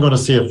they're only going to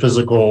see a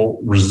physical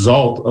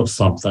result of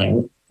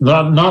something.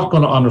 They're not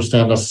going to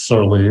understand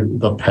necessarily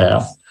the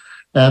path,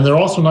 and they're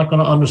also not going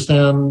to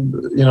understand,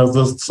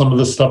 some of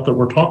the stuff that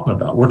we're talking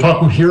about. We're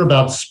talking here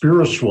about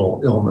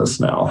spiritual illness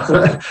now.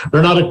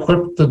 They're not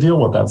equipped to deal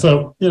with that,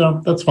 so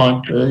that's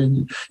fine.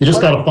 You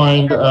just got to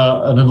find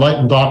an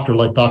enlightened doctor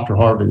like Dr.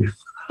 Harvey.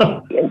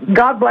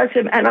 God bless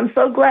him, and I'm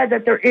so glad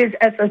that there is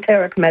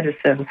esoteric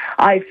medicine.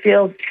 I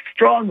feel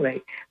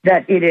strongly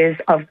that it is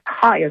of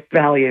highest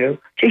value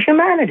to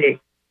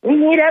humanity. We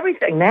need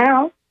everything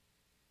now.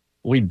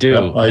 We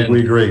do.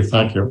 We agree.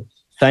 Thank you.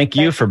 Thank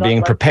you for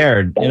being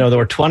prepared. There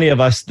were 20 of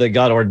us that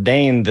got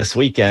ordained this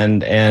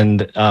weekend,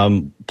 and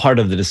part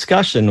of the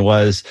discussion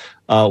was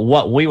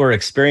what we were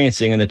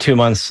experiencing in the 2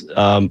 months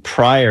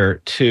prior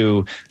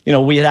to,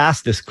 we had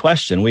asked this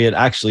question. We had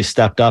actually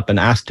stepped up and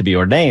asked to be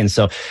ordained.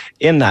 So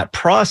in that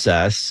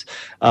process,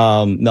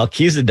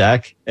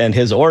 Melchizedek and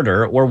his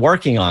order were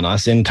working on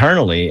us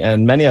internally,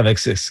 and many of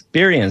us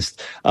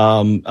experienced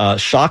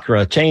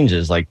chakra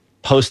changes, like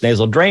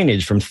post-nasal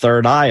drainage from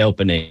third eye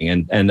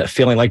opening and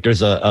feeling like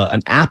there's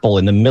an apple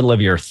in the middle of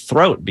your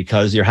throat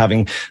because you're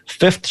having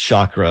fifth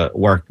chakra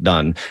work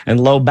done, and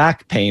low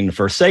back pain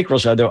for sacral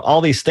chakra. There were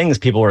all these things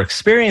people were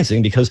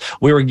experiencing because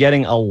we were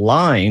getting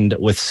aligned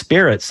with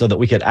spirit so that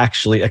we could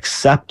actually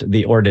accept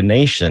the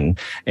ordination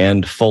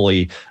and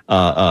fully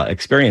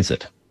experience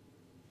it.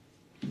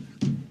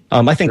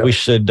 I think we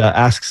should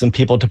ask some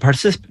people to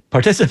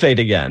participate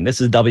again.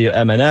 This is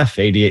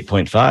WMNF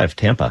 88.5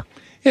 Tampa.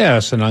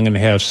 Yes, and I'm going to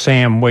have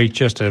Sam wait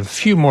just a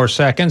few more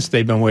seconds.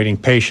 They've been waiting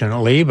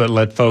patiently, but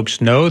let folks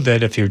know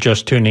that if you're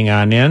just tuning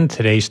on in,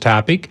 today's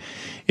topic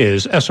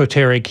is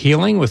esoteric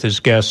healing with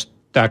his guest,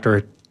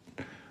 Dr.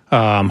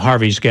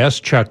 Harvey's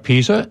guest, Chuck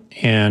Pisa,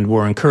 and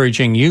we're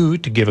encouraging you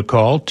to give a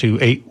call to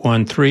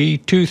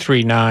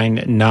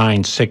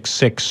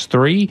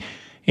 813-239-9663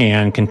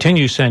 and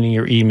continue sending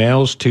your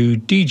emails to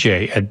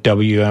dj@wmnf.org.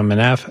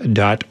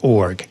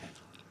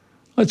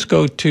 Let's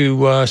go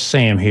to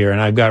Sam here,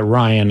 and I've got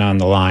Ryan on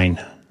the line.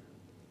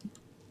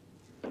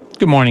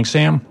 Good morning,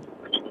 Sam.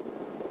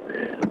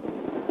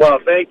 Well,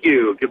 thank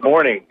you. Good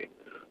morning.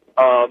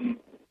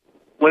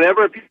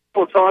 Whenever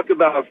people talk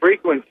about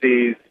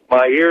frequencies,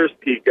 my ears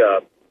peak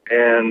up,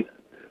 and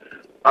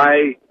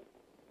I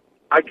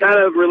kind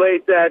of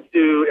relate that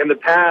to, in the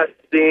past,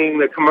 seeing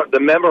the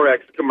Memorex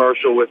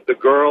commercial with the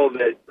girl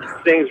that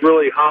sings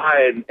really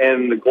high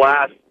and the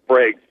glass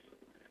breaks.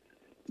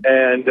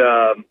 And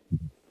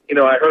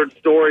I heard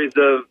stories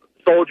of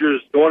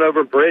soldiers going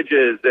over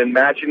bridges and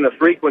matching the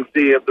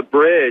frequency of the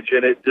bridge,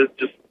 and it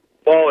just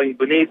falling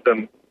beneath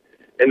them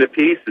into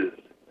pieces.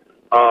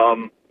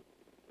 I've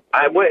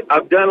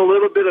done a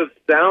little bit of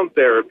sound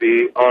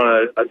therapy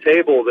on a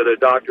table that a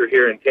doctor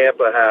here in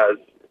Tampa has,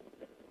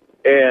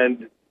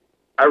 and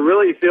I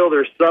really feel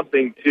there's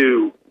something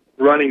to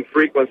running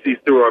frequencies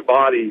through our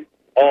body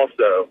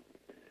also.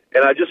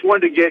 And I just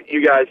wanted to get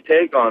you guys'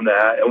 take on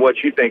that and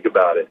what you think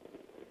about it.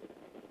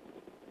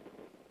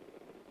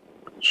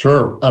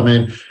 Sure. I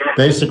mean,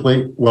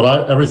 basically,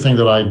 everything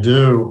that I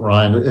do,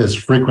 Ryan, is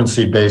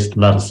frequency-based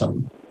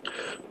medicine.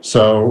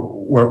 So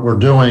what we're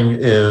doing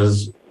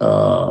is,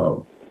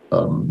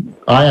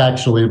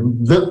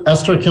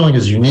 esoteric healing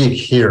is unique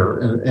here,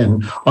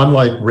 and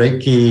unlike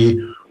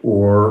Reiki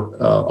or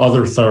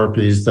other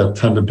therapies that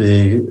tend to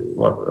be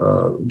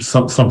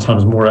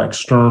sometimes more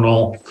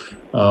external,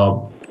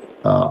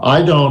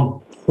 I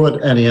don't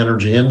put any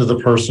energy into the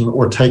person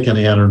or take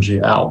any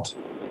energy out.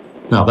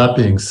 Now, that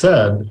being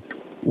said,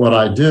 what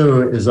I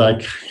do is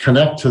I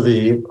connect to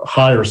the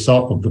higher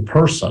self of the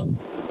person,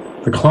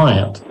 the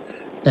client,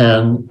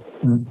 and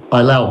I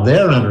allow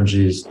their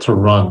energies to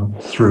run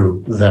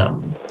through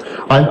them.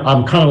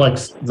 I'm kind of like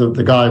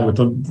the guy with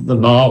the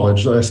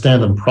knowledge. I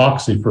stand in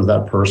proxy for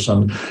that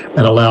person and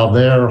allow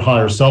their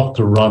higher self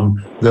to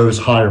run those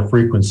higher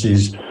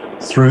frequencies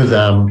through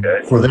them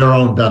for their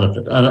own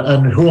benefit.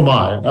 And who am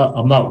I?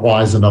 I'm not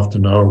wise enough to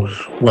know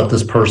what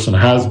this person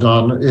has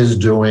done, is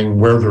doing,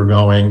 where they're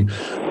going.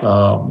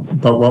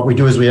 But what we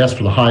do is we ask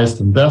for the highest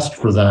and best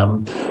for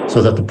them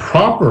so that the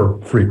proper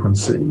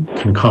frequency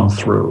can come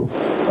through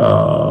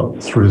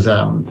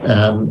them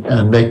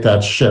and make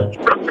that shift.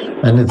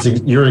 And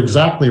you're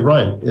exactly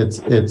right.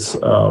 It's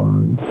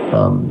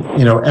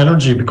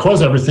energy,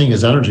 because everything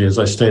is energy, as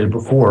I stated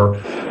before.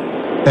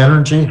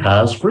 Energy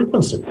has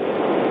frequency.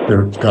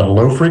 There's got a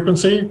low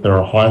frequency, there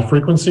are high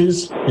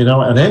frequencies,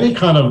 and any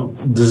kind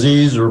of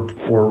disease or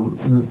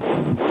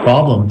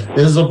problem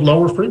is of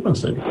lower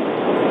frequency.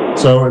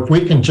 So if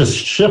we can just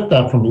shift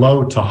that from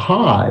low to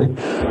high,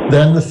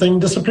 then the thing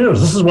disappears.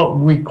 This is what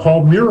we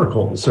call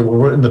miracles.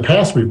 So in the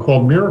past, we've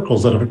called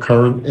miracles that have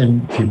occurred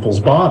in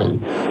people's body.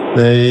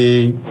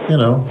 They,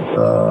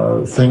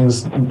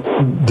 things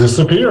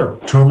disappear.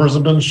 Tumors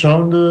have been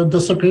shown to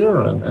disappear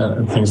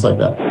and things like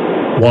that.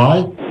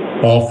 Why?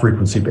 All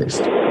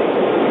frequency-based.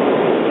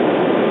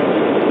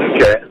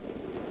 Okay.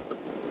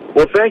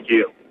 Well, thank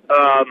you.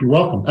 You're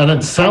welcome. And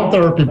it's sound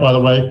therapy, by the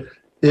way,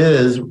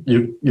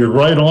 you're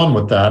right on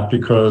with that,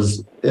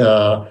 because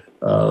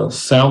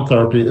sound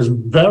therapy is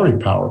very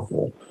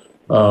powerful.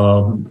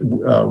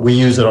 We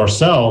use it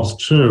ourselves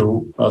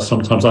too.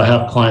 Sometimes I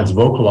have clients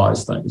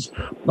vocalize things.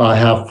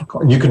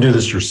 You can do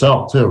this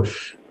yourself too.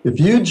 If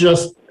you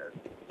just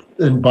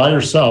by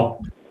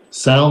yourself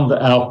sound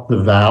out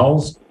the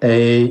vowels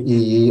A,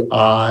 E,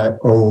 I,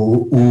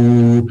 O,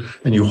 U,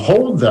 and you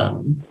hold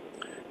them,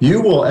 you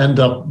will end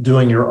up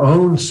doing your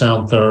own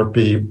sound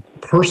therapy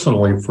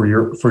personally for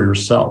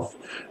yourself.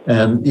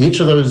 And each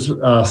of those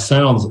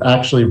sounds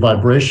actually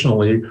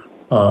vibrationally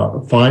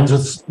finds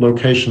its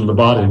location in the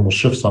body and will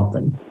shift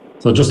something.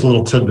 So just a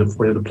little tidbit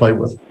for you to play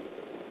with.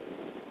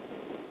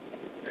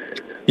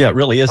 Yeah, it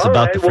really is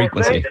about the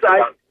frequency.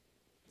 Thanks.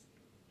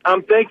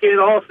 I'm thinking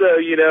also,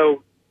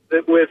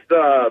 that with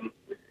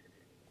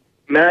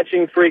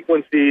matching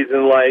frequencies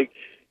and like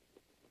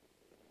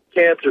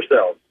cancer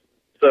cells.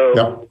 So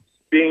Yep.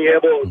 being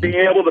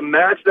able to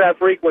match that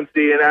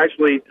frequency and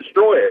actually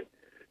destroy it.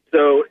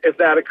 So if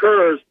that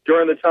occurs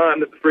during the time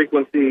that the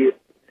frequency,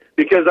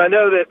 because I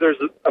know that there's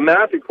a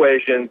math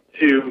equation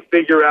to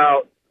figure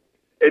out,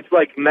 it's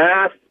like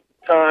mass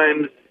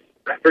times,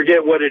 I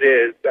forget what it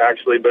is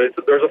actually, but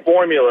there's a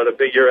formula to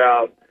figure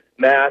out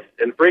mass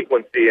and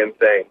frequency and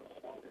things.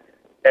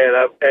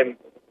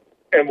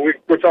 And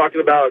we're talking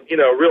about,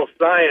 real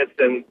science,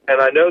 and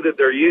I know that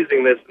they're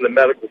using this in the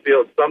medical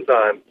field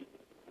sometimes.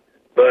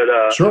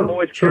 But Sure, I'm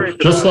always sure. curious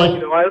Just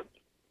about, like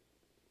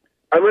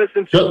I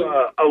listen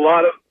to a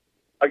lot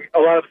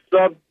of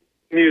sub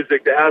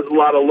music that has a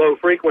lot of low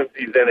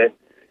frequencies in it,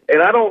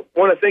 and I don't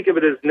want to think of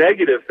it as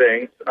negative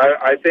things.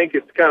 I think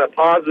it's kind of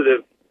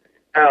positive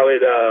how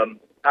it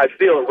I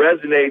feel it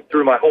resonate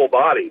through my whole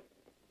body.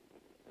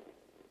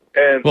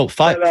 And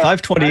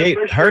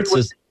 528 hertz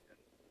is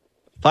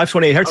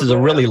 528 hertz is a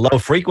really low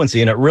frequency,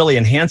 and it really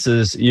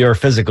enhances your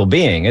physical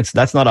being.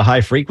 That's not a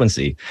high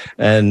frequency.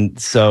 And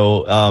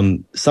so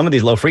some of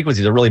these low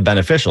frequencies are really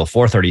beneficial.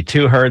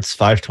 432 hertz,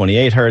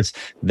 528 hertz,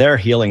 they're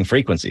healing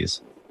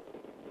frequencies.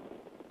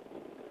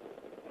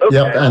 Okay.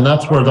 Yep, and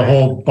that's where the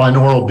whole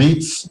binaural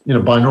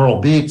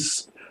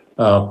beats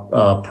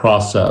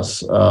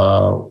process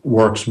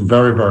works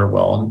very, very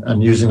well.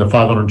 And using the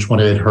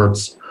 528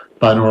 hertz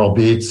binaural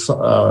beats,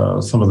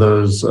 some of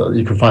those,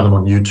 you can find them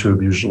on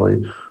YouTube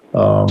usually,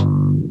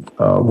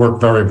 work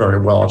very, very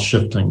well at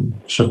shifting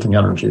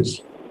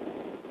energies.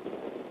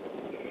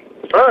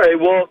 All right.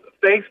 Well,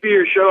 thanks for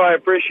your show. I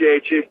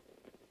appreciate you.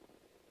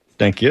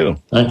 Thank you.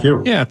 Thank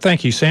you. Yeah,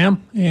 thank you,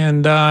 Sam.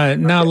 And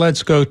now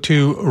let's go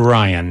to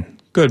Ryan.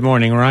 Good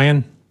morning,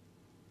 Ryan.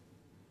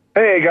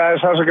 Hey, guys.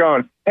 How's it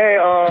going? Hey,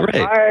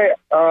 Great.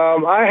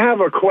 I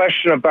have a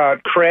question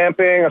about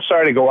cramping. I'm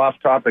sorry to go off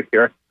topic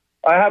here.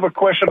 I have a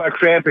question about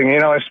cramping.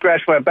 I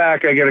scratch my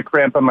back, I get a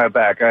cramp in my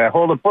back. I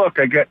hold a book,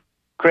 I get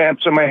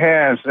cramps in my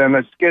hands, and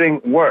it's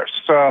getting worse.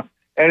 So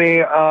any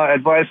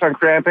advice on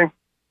cramping?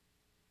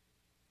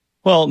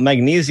 Well,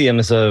 magnesium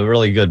is a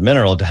really good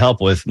mineral to help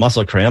with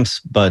muscle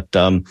cramps. But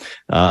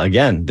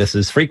again, this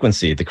is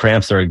frequency. The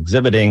cramps are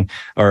exhibiting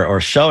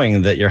or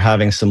showing that you're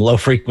having some low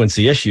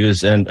frequency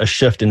issues, and a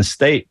shift in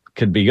state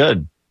could be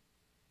good.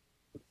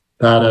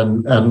 That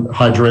and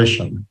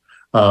hydration.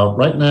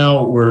 Right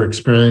now, we're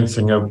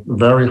experiencing a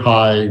very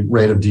high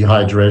rate of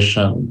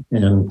dehydration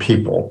in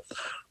people.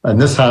 And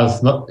this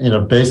has,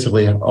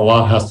 basically a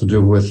lot has to do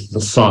with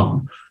the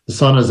sun. The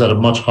sun is at a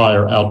much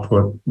higher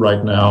output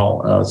right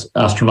now.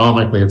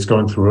 Astronomically, it's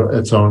going through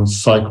its own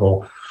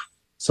cycle.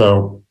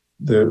 So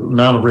the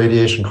amount of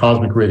radiation,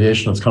 cosmic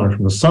radiation that's coming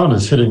from the sun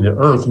is hitting the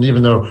earth. And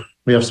even though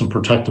we have some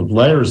protective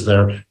layers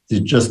there,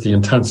 the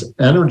intense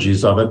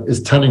energies of it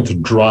is tending to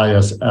dry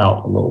us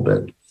out a little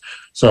bit.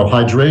 So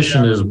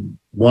hydration is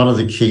one of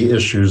the key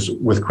issues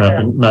with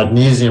cramping.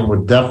 Magnesium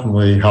would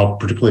definitely help,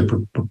 particularly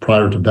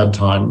prior to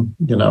bedtime.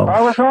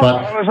 I was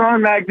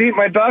on magnesium.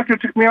 My doctor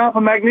took me off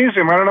of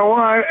magnesium. I don't know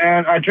why,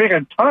 and I drink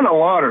a ton of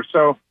water.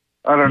 So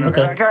I don't know.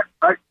 Okay.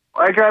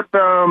 I got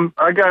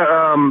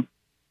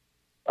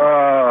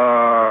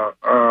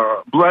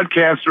blood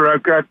cancer.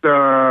 I've got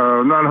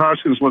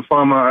non-Hodgkin's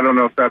lymphoma. I don't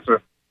know if that's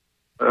a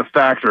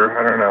factor.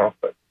 I don't know.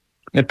 But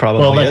it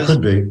probably is.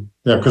 Could be.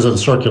 Yeah, because of the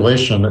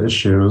circulation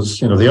issues.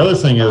 The other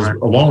thing is,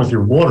 along with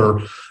your water,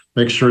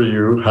 make sure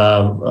you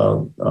have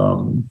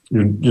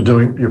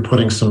you're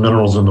putting some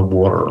minerals in the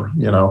water.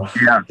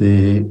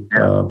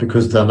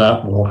 Because then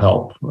that will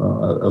help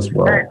as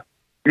well. Hey,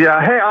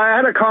 I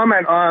had a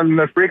comment on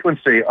the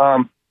frequency.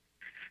 As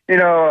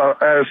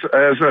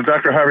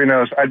Dr. Harvey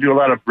knows, I do a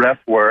lot of breath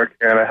work,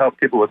 and I help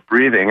people with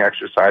breathing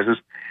exercises.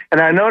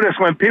 And I notice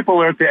when people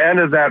are at the end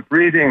of that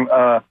breathing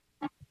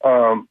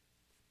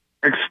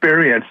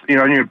experience,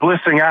 and you're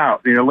blissing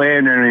out, you're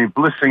laying there and you're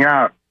blissing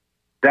out,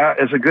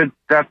 that's a good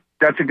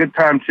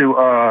time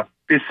to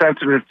be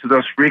sensitive to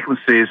those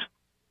frequencies.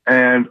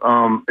 And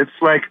it's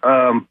like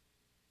a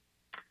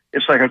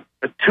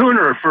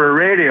tuner for a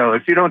radio.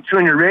 If you don't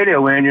tune your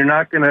radio in, you're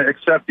not going to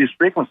accept these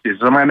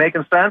frequencies. Am I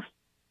making sense?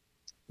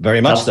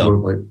 Very much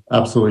so.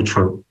 Absolutely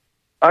true.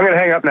 I'm going to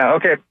hang up now.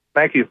 Okay,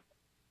 thank you.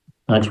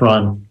 Thanks,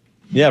 Ryan.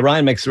 Yeah,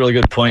 Ryan makes a really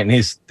good point, and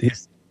he's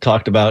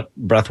talked about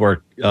breath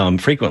work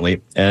frequently.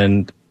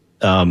 And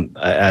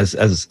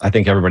as I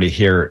think everybody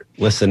here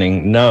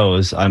listening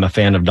knows, I'm a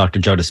fan of Dr.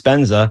 Joe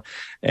Dispenza,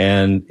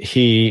 and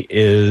he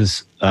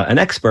is an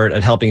expert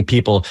at helping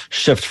people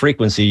shift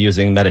frequency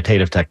using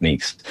meditative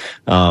techniques.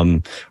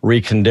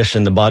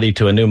 Recondition the body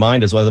to a new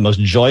mind is one of the most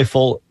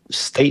joyful,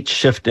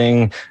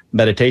 state-shifting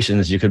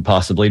meditations you could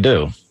possibly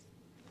do.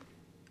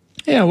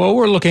 Yeah, well,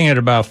 we're looking at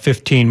about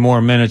 15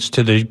 more minutes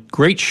to the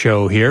great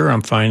show here.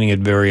 I'm finding it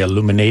very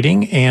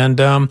illuminating.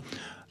 And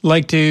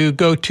like to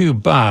go to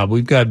Bob.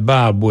 We've got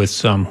Bob with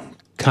some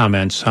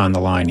comments on the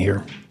line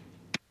here.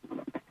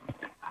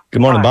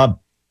 Good morning, Bob.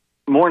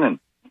 Morning.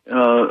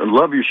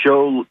 Love your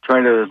show.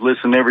 Try to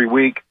listen every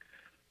week.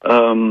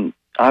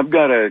 I've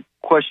got a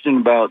question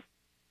about,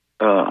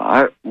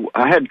 I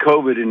had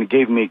COVID and it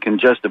gave me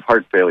congestive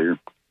heart failure.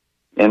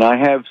 And I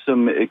have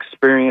some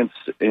experience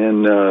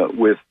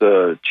with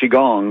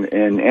Qigong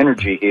and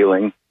energy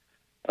healing.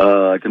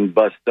 I can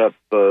bust up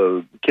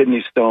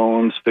kidney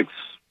stones, fix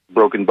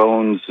broken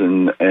bones,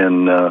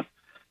 and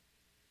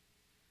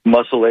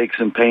muscle aches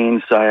and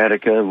pains,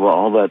 sciatica,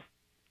 all that,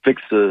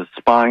 fix the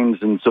spines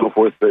and so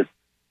forth. But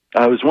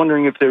I was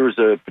wondering if there was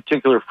a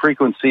particular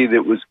frequency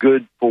that was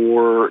good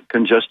for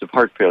congestive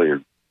heart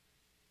failure.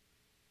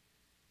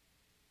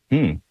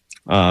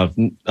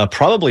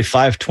 Probably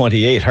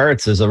 528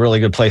 hertz is a really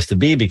good place to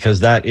be,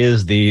 because that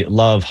is the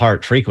love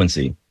heart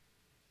frequency.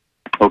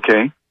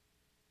 Okay.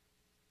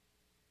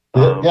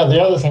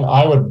 The other thing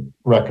I would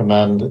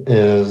recommend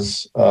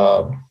is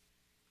part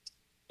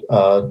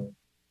of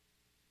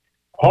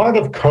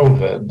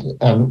COVID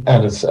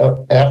and its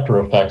after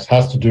effects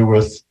has to do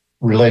with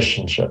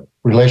relationship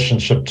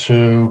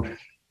to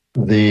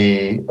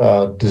the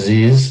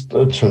disease,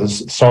 to the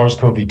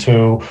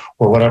SARS-CoV-2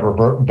 or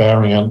whatever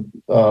variant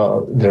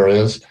there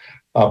is,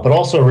 but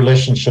also a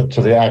relationship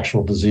to the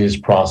actual disease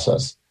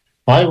process.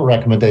 My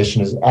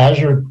recommendation is, as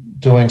you're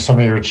doing some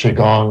of your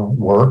Qigong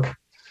work,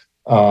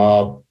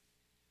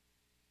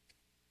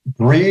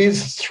 breathe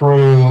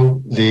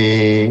through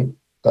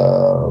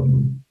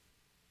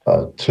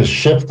to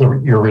shift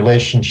your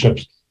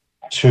relationships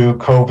to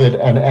COVID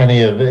and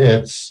any of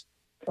its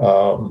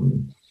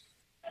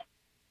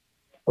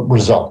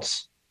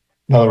results.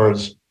 In other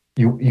words,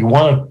 you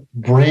want to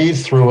breathe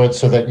through it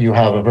so that you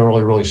have a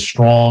really, really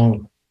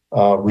strong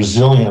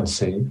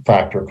resiliency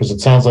factor, because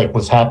it sounds like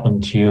what's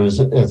happened to you is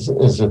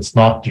it's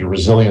knocked your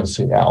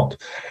resiliency out.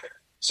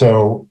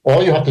 So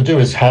all you have to do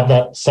is set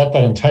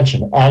that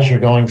intention as you're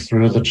going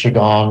through the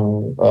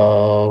Qigong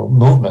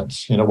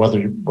movements, whether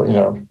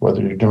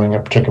you're doing a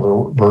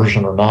particular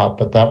version or not,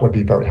 but that would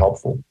be very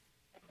helpful.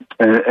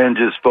 And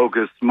just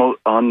focus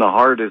on the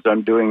heart as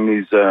I'm doing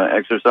these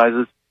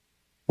exercises?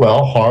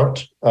 Well,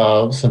 heart,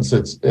 since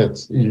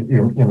it's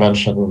you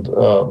mentioned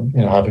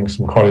having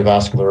some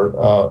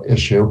cardiovascular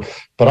issue,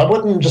 but I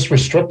wouldn't just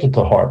restrict it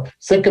to heart.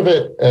 Think of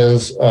it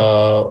as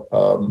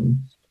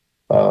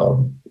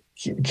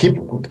keep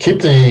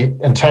the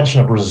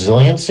intention of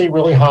resiliency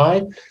really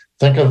high.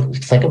 Think of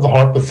the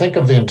heart, but think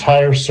of the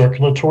entire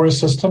circulatory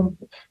system.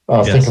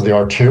 Yes. Think of the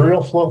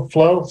arterial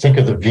flow. Think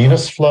of the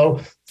venous flow.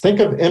 Think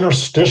of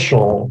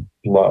interstitial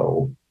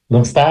flow,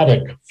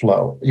 lymphatic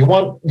flow. You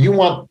want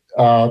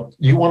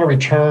to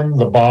return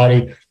the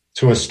body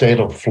to a state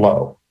of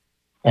flow.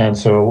 And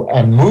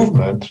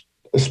movement,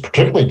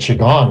 particularly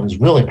Qigong, is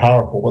really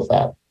powerful with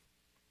that.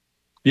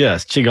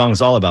 Yes, Qigong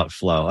is all about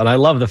flow. And I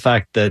love the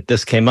fact that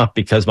this came up,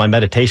 because my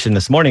meditation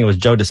this morning was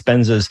Joe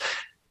Dispenza's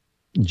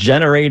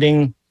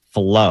Generating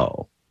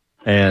Flow.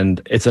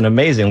 And it's an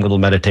amazing little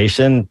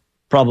meditation.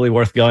 probably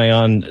worth going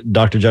on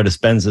Dr. Joe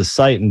Dispenza's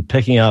site and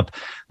picking up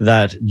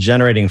that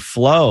generating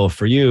flow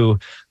for you,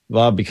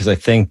 Bob, because I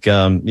think,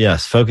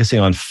 yes, focusing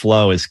on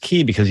flow is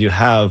key, because you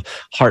have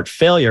heart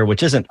failure,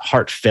 which isn't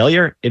heart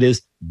failure. It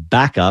is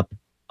backup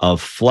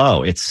of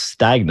flow. It's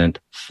stagnant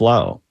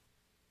flow.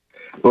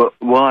 Well,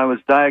 I was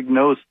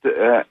diagnosed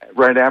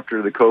right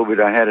after the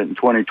COVID. I had it in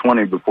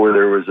 2020 before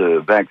there was a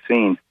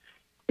vaccine.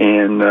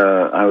 And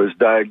I was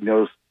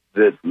diagnosed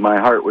that my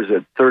heart was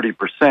at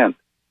 30%.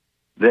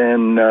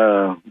 Then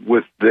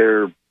with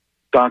their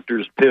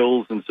doctor's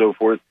pills and so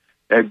forth,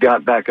 it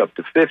got back up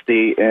to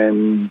 50,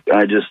 and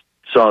I just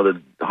saw the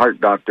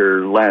heart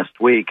doctor last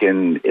week,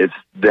 and it's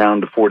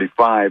down to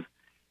 45.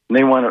 And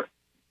they want to.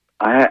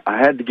 I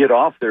had to get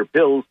off their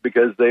pills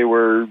because they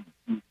were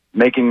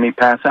making me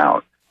pass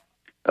out.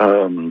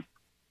 Well,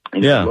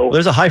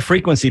 there's a high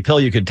frequency pill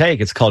you could take.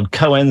 It's called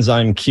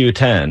coenzyme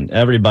Q10.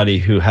 Everybody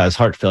who has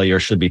heart failure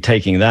should be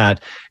taking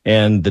that.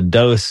 And the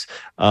dose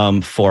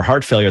for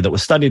heart failure that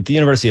was studied at the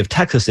University of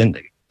Texas in,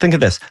 think of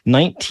this,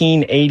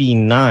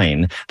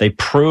 1989, they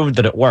proved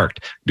that it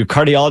worked. Do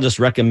cardiologists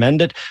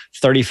recommend it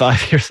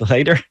 35 years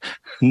later?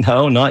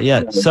 No, not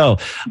yet. So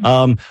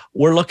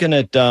we're looking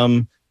at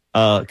coenzyme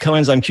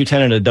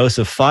Q10 at a dose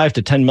of 5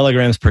 to 10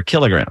 milligrams per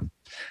kilogram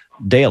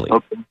daily.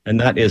 Okay. And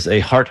that is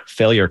a heart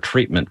failure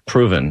treatment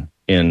proven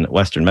in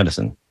Western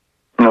medicine.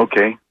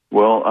 Okay.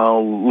 Well,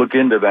 I'll look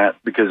into that,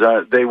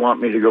 because they want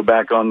me to go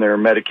back on their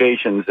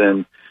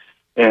medications,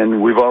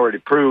 and we've already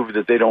proved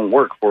that they don't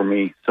work for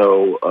me.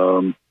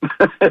 So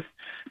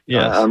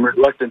yes. I'm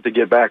reluctant to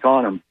get back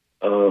on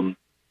them.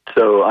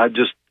 So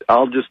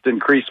I'll just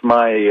increase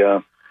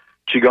my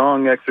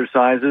Qigong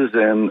exercises,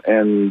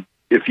 and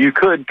if you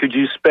could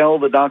you spell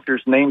the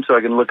doctor's name so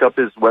I can look up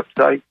his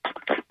website?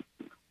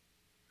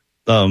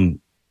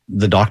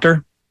 The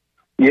doctor?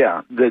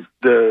 Yeah,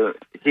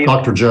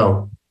 Dr.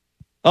 Joe.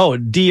 Oh,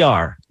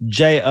 DrJoe,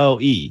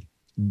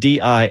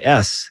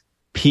 DISPENZA.com.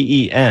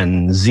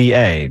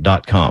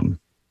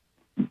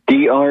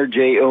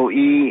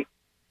 DrJoe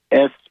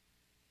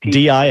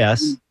DISPENZA.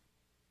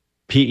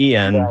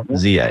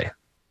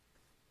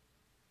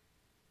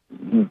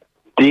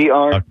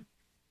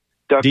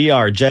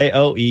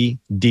 DrJoe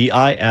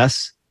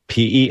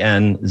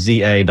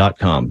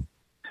DISPENZA.com.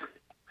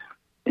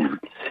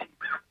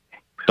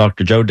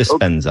 Dr. Joe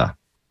Dispenza.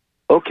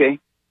 Okay.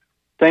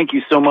 Thank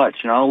you so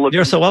much. And I'll look.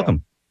 You're so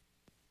welcome.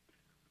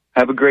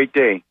 Have a great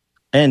day.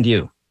 And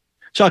you.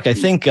 Chuck, I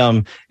think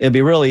it'd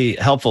be really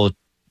helpful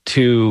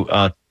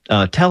to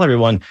tell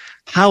everyone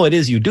how it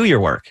is you do your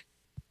work.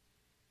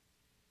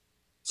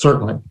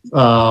 Certainly.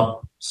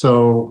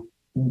 So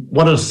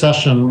what a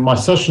session, my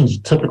sessions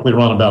typically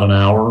run about an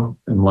hour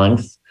in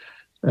length.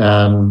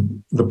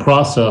 And the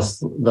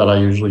process that I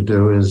usually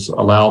do is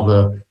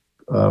allow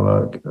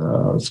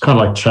it's kind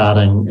of like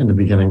chatting in the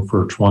beginning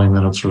for 20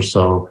 minutes or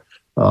so,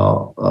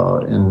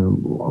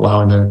 in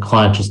allowing the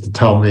client just to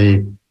tell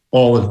me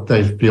all that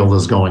they feel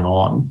is going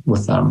on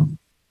with them.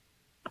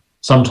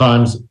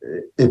 Sometimes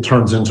it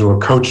turns into a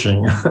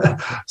coaching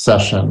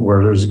session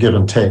where there's give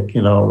and take,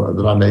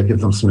 that I may give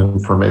them some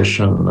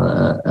information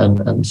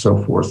and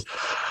so forth.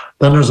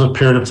 Then there's a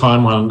period of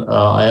time when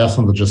I ask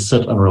them to just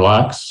sit and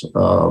relax. If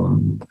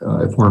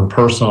we're in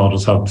person, I'll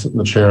just have them sit in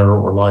the chair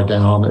or lie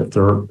down. If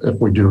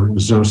we do a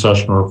Zoom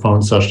session or a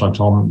phone session, I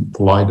tell them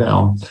to lie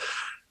down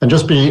and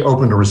just be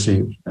open to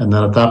receive. And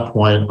then at that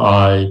point,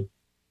 I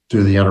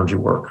do the energy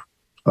work.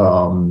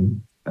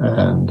 And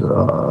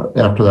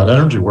after that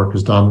energy work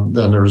is done,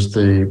 then there's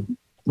a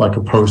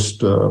post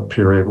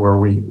period where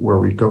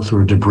we go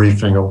through a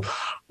debriefing of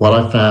what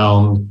I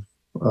found,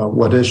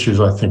 what issues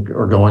I think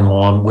are going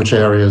on, which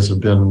areas have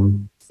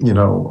been,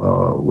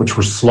 which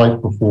were slight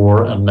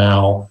before and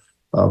now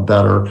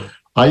better.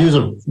 I use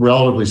a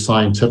relatively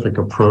scientific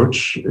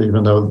approach,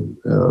 even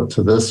though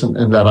to this,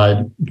 in that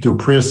I do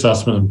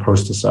pre-assessment and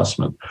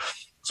post-assessment.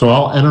 So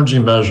I'll energy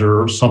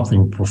measure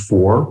something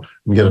before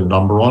and get a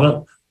number on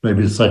it.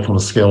 Maybe it's like on a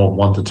scale of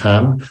 1 to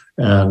 10,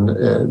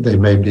 and they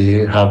may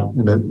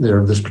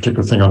this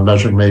particular thing I'm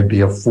measuring may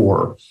be a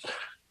 4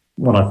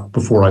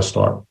 before I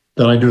start.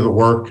 Then I do the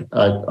work,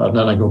 then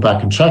I go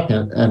back and check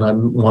it, and I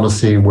want to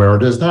see where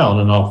it is now,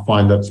 and I'll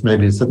find that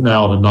maybe it's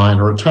now at a 9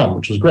 or a 10,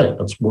 which is great.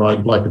 That's where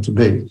I'd like it to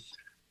be.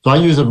 So I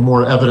use a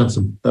more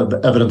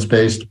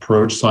evidence-based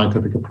approach,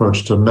 scientific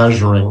approach to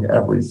measuring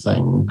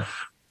everything,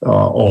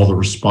 all the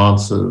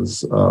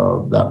responses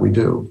that we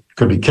do.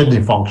 Could be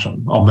kidney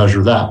function, I'll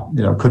measure that.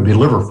 Could be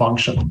liver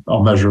function,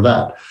 I'll measure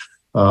that.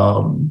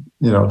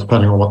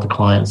 Depending on what the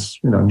client's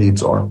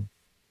needs are.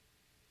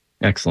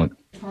 Excellent.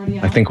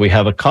 I think we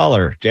have a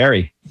caller,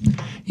 Jerry.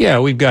 Yeah,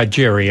 we've got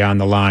Jerry on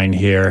the line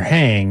here.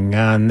 Hang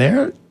on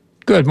there.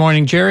 Good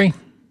morning, Jerry.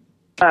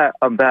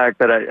 I'm back,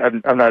 but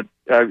I'm not.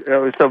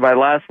 So my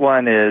last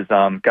one is,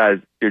 guys,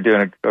 you're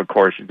doing a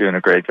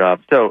great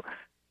job. So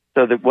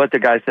what the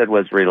guy said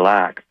was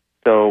relax.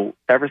 So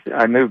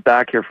I moved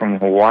back here from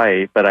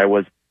Hawaii, but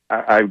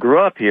I grew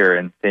up here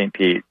in St.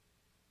 Pete.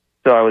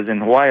 So I was in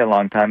Hawaii a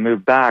long time,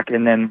 moved back,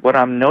 and then what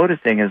I'm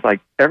noticing is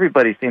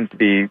everybody seems to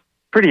be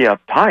pretty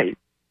uptight.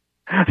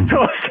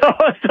 So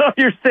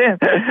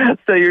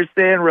you're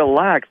saying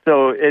relax.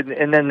 So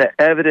and then the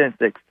evidence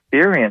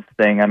experience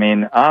thing. I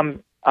mean,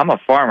 I'm a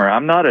farmer.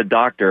 I'm not a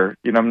doctor.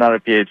 I'm not a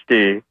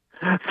PhD.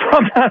 So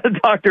I'm not a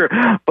doctor.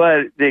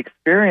 But the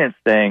experience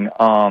thing.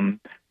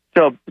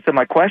 So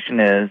my question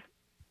is,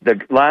 the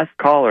last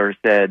caller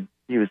said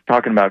he was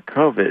talking about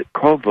COVID.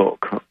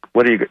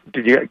 What do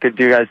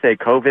you guys say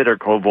COVID or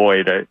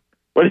covoid?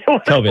 What do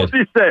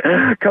you say?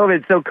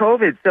 COVID. So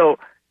COVID. So,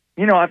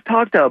 I've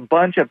talked to a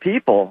bunch of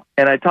people,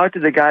 and I talked to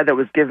the guy that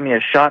was giving me a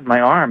shot in my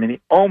arm, and he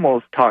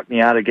almost talked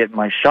me out of getting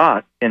my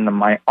shot in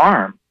my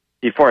arm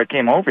before I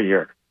came over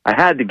here. I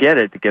had to get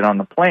it to get on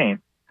the plane.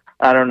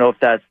 I don't know if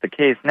that's the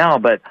case now,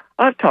 but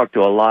I've talked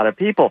to a lot of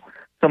people.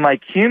 So my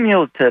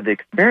cumulative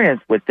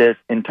experience with this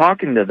in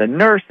talking to the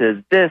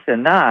nurses, this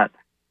and that,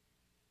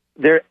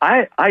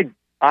 I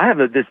have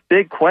this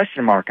big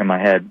question mark in my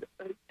head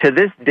to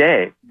this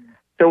day.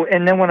 So,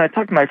 and then when I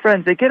talk to my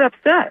friends, they get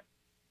upset.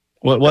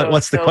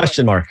 What's the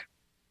question mark?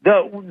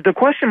 The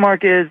question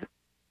mark is,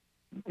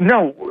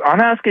 no, I'm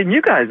asking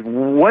you guys,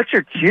 what's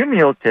your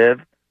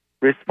cumulative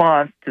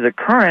response to the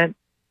current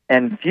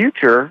and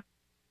future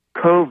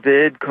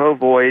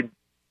covoid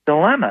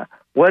dilemma?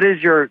 What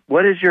is your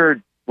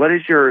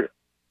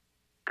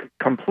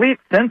complete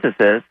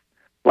synthesis?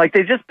 Like,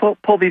 they just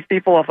pull these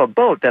people off a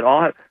boat that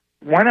all have,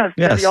 why not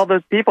study all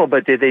those people?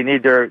 But did they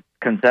need their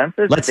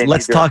consensus?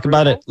 Let's talk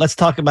about it. Let's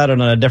talk about it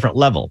on a different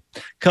level.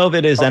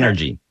 COVID is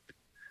energy.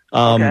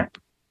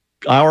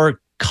 Our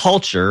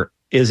culture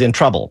is in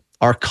trouble.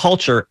 Our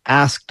culture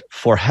asked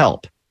for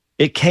help.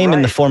 It came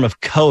in the form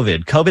of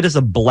COVID. COVID is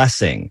a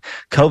blessing.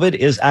 COVID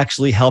is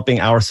actually helping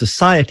our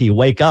society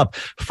wake up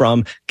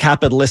from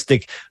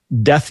capitalistic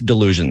death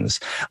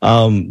delusions.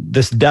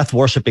 This death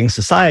worshiping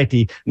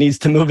society needs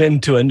to move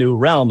into a new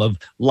realm of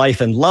life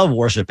and love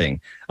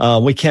worshiping.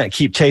 We can't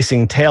keep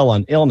chasing tail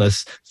on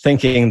illness,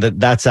 thinking that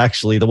that's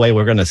actually the way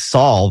we're going to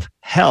solve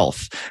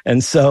health.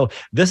 And so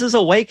this is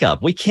a wake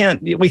up. We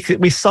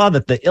saw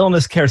that the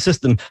illness care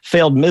system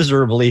failed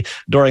miserably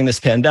during this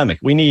pandemic.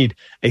 We need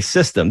a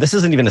system. This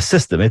isn't even a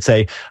system. It's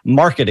a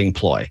marketing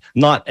ploy,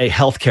 not a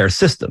healthcare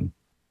system.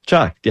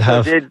 Chuck, do you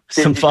have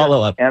some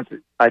follow up?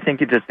 I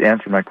think you just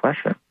answered my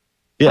question.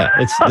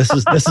 Yeah,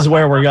 this is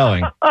where we're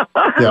going.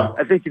 Yeah,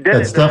 I think you did.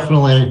 It's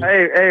definitely.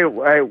 Hey,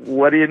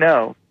 what do you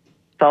know?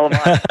 Solomon.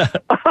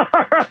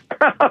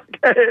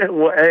 Okay.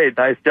 Well, hey,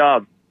 nice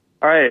job.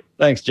 All right.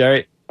 Thanks,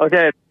 Jerry.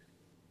 Okay.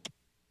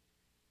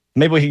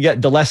 Maybe we could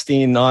get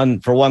Delestine on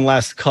for one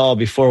last call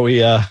before we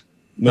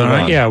move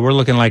on. Yeah, we're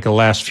looking like the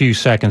last few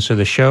seconds of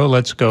the show.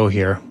 Let's go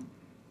here.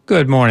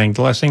 Good morning,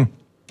 Delestine.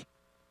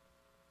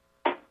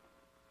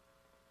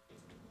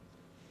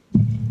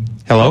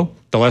 Hello,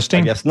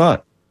 Delestine? I guess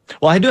not.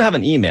 Well, I do have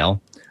an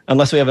email,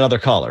 unless we have another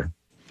caller.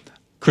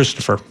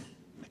 Christopher.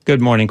 Good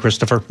morning,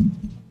 Christopher.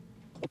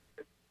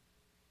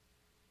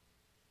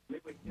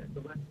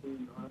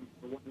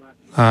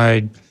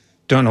 I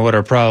don't know what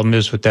our problem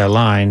is with that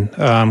line.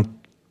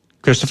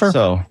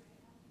 Christopher?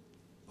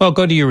 Well,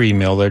 go to your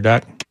email there,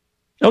 Doc.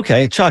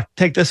 Okay, Chuck,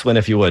 take this one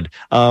if you would.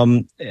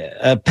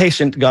 A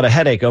patient got a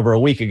headache over a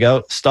week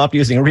ago, stopped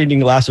using reading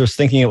glasses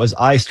thinking it was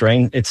eye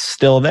strain. It's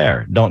still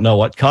there. Don't know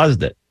what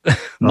caused it.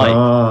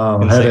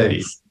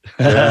 Headaches.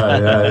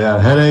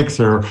 Yeah. Headaches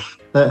are,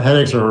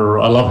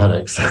 I love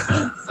headaches.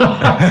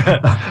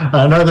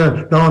 I know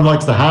no one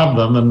likes to have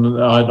them,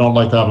 and I don't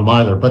like to have them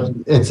either, but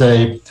this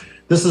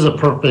is a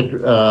perfect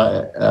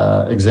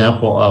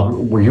example of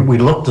we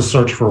look to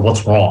search for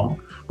what's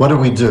wrong. What did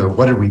we do?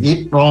 What did we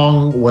eat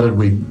wrong? What did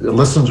we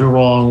listen to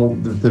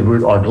wrong?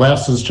 Did our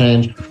glasses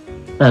change?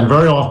 And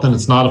very often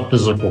it's not a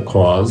physical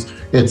cause.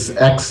 It's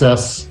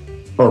excess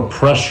or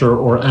pressure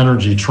or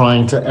energy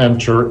trying to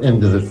enter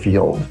into the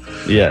field.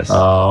 Yes.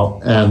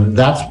 And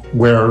that's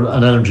where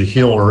an energy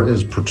healer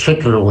is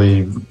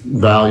particularly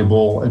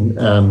valuable and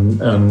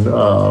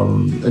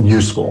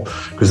useful,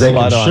 because they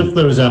can shift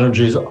those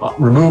energies,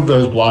 remove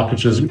those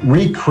blockages,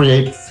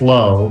 recreate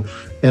flow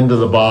into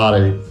the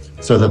body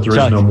so that there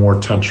is no more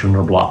tension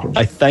or blockage.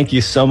 I thank you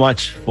so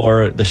much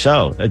for the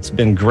show. It's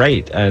been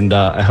great, and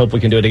I hope we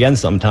can do it again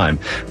sometime.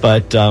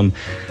 But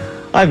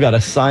I've got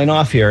to sign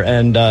off here.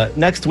 And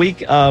next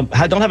week,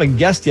 I don't have a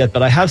guest yet,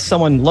 but I have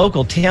someone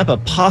local, Tampa,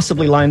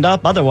 possibly lined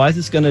up. Otherwise,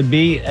 it's going to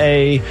be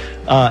a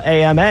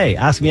AMA,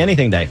 Ask Me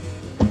Anything Day.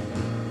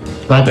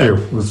 Thank you.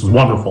 This is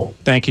wonderful.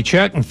 Thank you,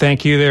 Chuck, and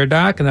thank you there,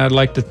 Doc. And I'd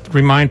like to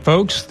remind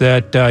folks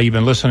that you've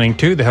been listening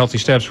to the Healthy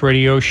Steps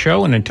Radio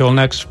Show. And until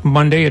next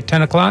Monday at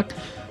 10 o'clock,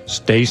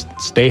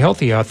 stay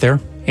healthy out there.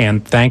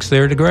 And thanks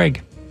there to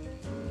Greg.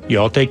 You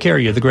all take care.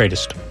 You're the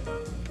greatest.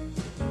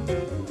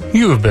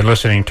 You have been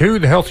listening to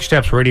the Healthy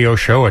Steps Radio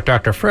Show with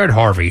Dr. Fred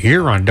Harvey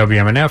here on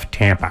WMNF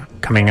Tampa.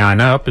 Coming on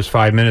up is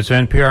 5 minutes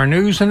of NPR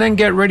News, and then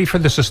get ready for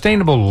the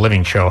Sustainable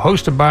Living Show,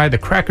 hosted by the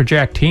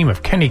Crackerjack team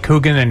of Kenny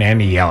Coogan and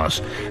Andy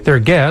Ellis. Their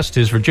guest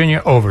is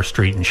Virginia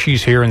Overstreet, and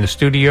she's here in the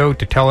studio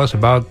to tell us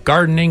about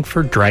gardening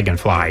for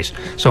dragonflies.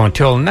 So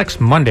until next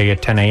Monday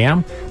at 10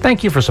 a.m.,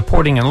 thank you for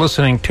supporting and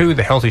listening to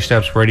the Healthy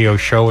Steps Radio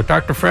Show with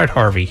Dr. Fred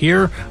Harvey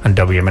here on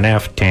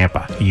WMNF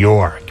Tampa,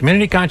 your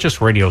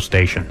community-conscious radio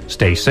station.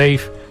 Stay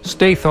safe,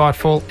 stay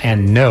thoughtful,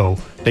 and know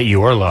that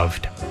you are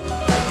loved.